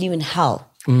 I don't believe in hell.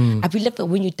 I believe that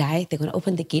when you die, they're going to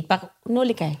open the gate back. No,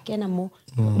 like you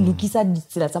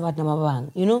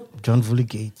know? John Fully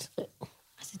Gate.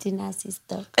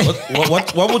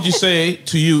 What would you say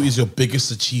to you is your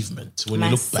biggest achievement when you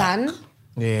look back? My son.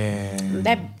 Yeah.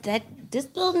 This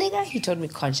little nigga, he taught me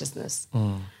consciousness.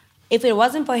 If it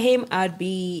wasn't for him, I'd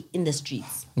be in the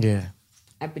streets. Yeah.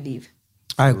 I believe.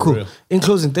 All right, cool. In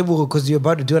closing, Tebogo, because you're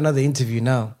about to do another interview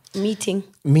now. Meeting.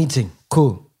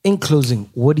 Cool. In closing,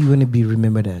 what do you want to be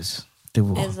remembered as,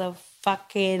 Tebogo? As a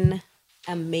fucking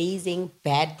amazing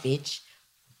bad bitch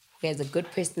who has a good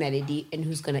personality and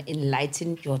who's going to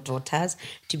enlighten your daughters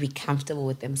to be comfortable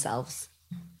with themselves.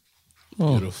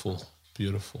 Beautiful.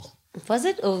 Was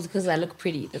it? Or because I look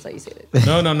pretty? That's why you said it.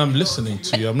 No, I'm listening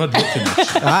to you. I'm not looking at you.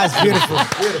 It's beautiful.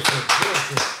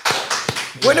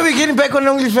 When are we getting back on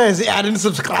OnlyFans? I didn't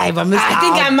subscribe. I missed out. I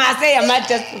think I might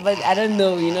just, but I don't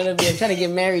know. You know what I mean? I'm trying to get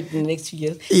married in the next few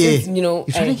years. Yeah. Since, you know,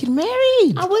 You're trying to get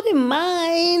married? I wouldn't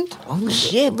mind. Oh,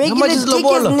 shit. Regular How much is dick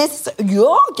lobola? necessary.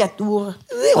 Yo, get to.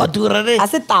 What do you I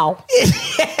said tau.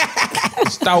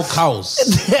 Style cows.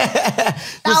 This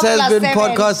has been 7.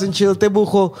 Podcast and Chill.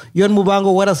 Tebogo, you're on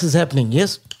Muvhango. What else is happening?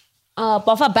 Yes?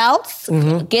 Buffer belts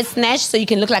get snatched so you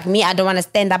can look like me. I don't want to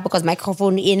stand up because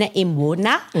microphone in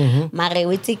imona. Mare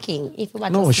we taking. If you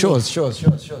want No, to show us.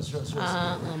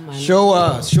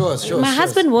 My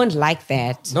husband won't like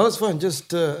that. No, it's fine.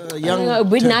 Just young. It'll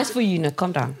be nice for you. Now,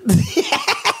 calm down.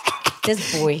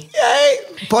 This boy.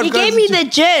 Podcast He gave me the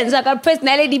germs. I got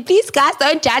personality. Please, guys,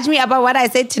 don't judge me about what I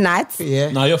said tonight.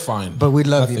 Yeah. No, you're fine. But we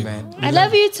love you, man. I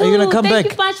love you too. Are you gonna come Thank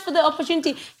back? you much for the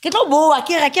opportunity.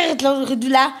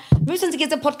 Maybe since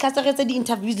get a podcast, I the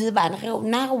interviews.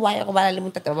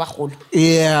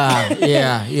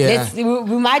 Yeah.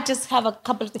 We might just have a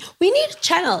couple of things. We need a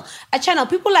channel.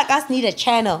 People like us need a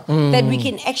channel that we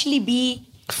can actually be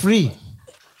Free.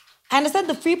 I understand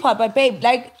the free part, but babe,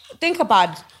 like, think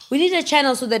about it. We need a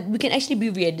channel so that we can actually be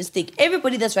realistic.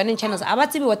 Everybody that's running channels, I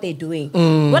want to see what they're doing.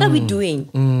 What are we doing?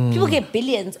 People get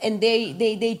billions and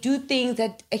they do things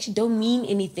that actually don't mean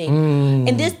anything.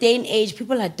 In this day and age,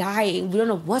 people are dying. We don't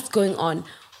know what's going on.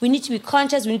 We need to be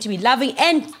conscious, we need to be loving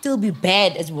and still be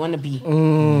bad as we want to be.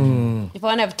 If I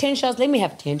want to have 10 shots, let me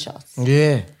have 10 shots.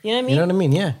 Yeah. You know what I mean? You know what I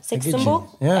mean? Yeah. Sex I get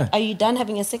symbol? you. Yeah. Are you done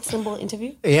having a sex symbol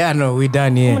interview? Yeah, no, we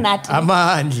done, yeah. Unathi.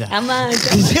 Amandla.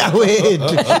 Yeah, wait.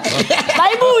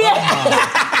 Bye, booyah.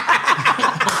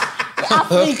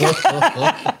 Africa.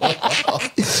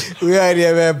 We are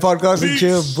here, man. Podcast and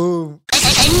Chill. Boom.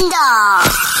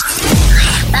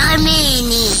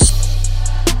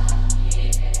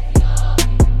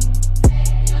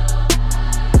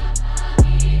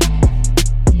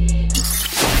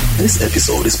 This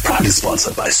episode is proudly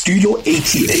sponsored by Studio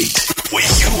 88, where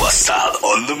you are style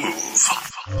on the move.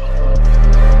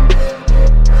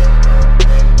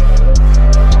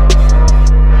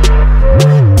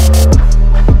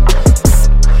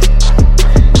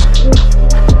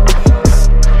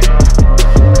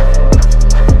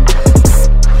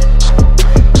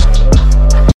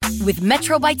 With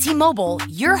Metro by T-Mobile,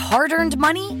 your hard-earned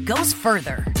money goes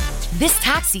further. This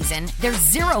tax season, there's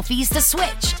zero fees to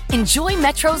switch. Enjoy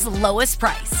Metro's lowest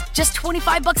price, just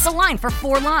 $25 a line for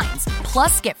 4 lines.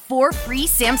 Plus, get 4 free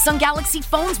Samsung Galaxy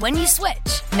phones when you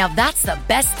switch. Now that's the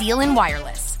best deal in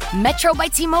wireless. Metro by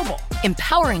T-Mobile,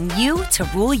 empowering you to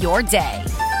rule your day.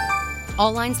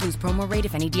 All lines lose promo rate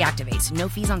if any deactivates. No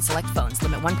fees on select phones.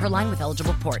 Limit 1 per line with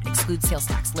eligible port. Excludes sales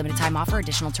tax. Limited time offer.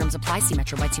 Additional terms apply. See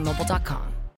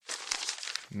metrobytmobile.com.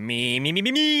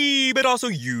 Me, but also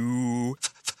you.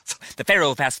 The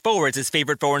Pharaoh fast forwards his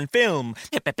favorite foreign film,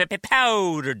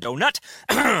 Powder Donut.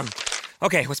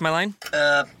 Okay, what's my line?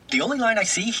 The only line I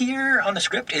see here on the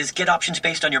script is get options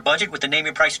based on your budget with the Name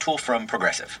Your Price tool from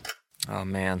Progressive. Oh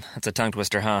man, that's a tongue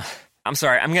twister, huh? I'm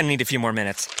sorry, I'm gonna need a few more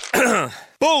minutes.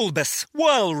 Bulbous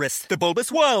Walrus, the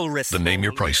Bulbous Walrus. The Name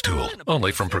Your Price tool,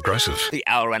 only from Progressive. The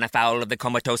owl ran afoul of the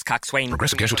comatose coxswain.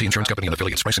 Progressive Casualty Insurance Company and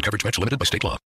affiliates. Price and coverage match limited by state law.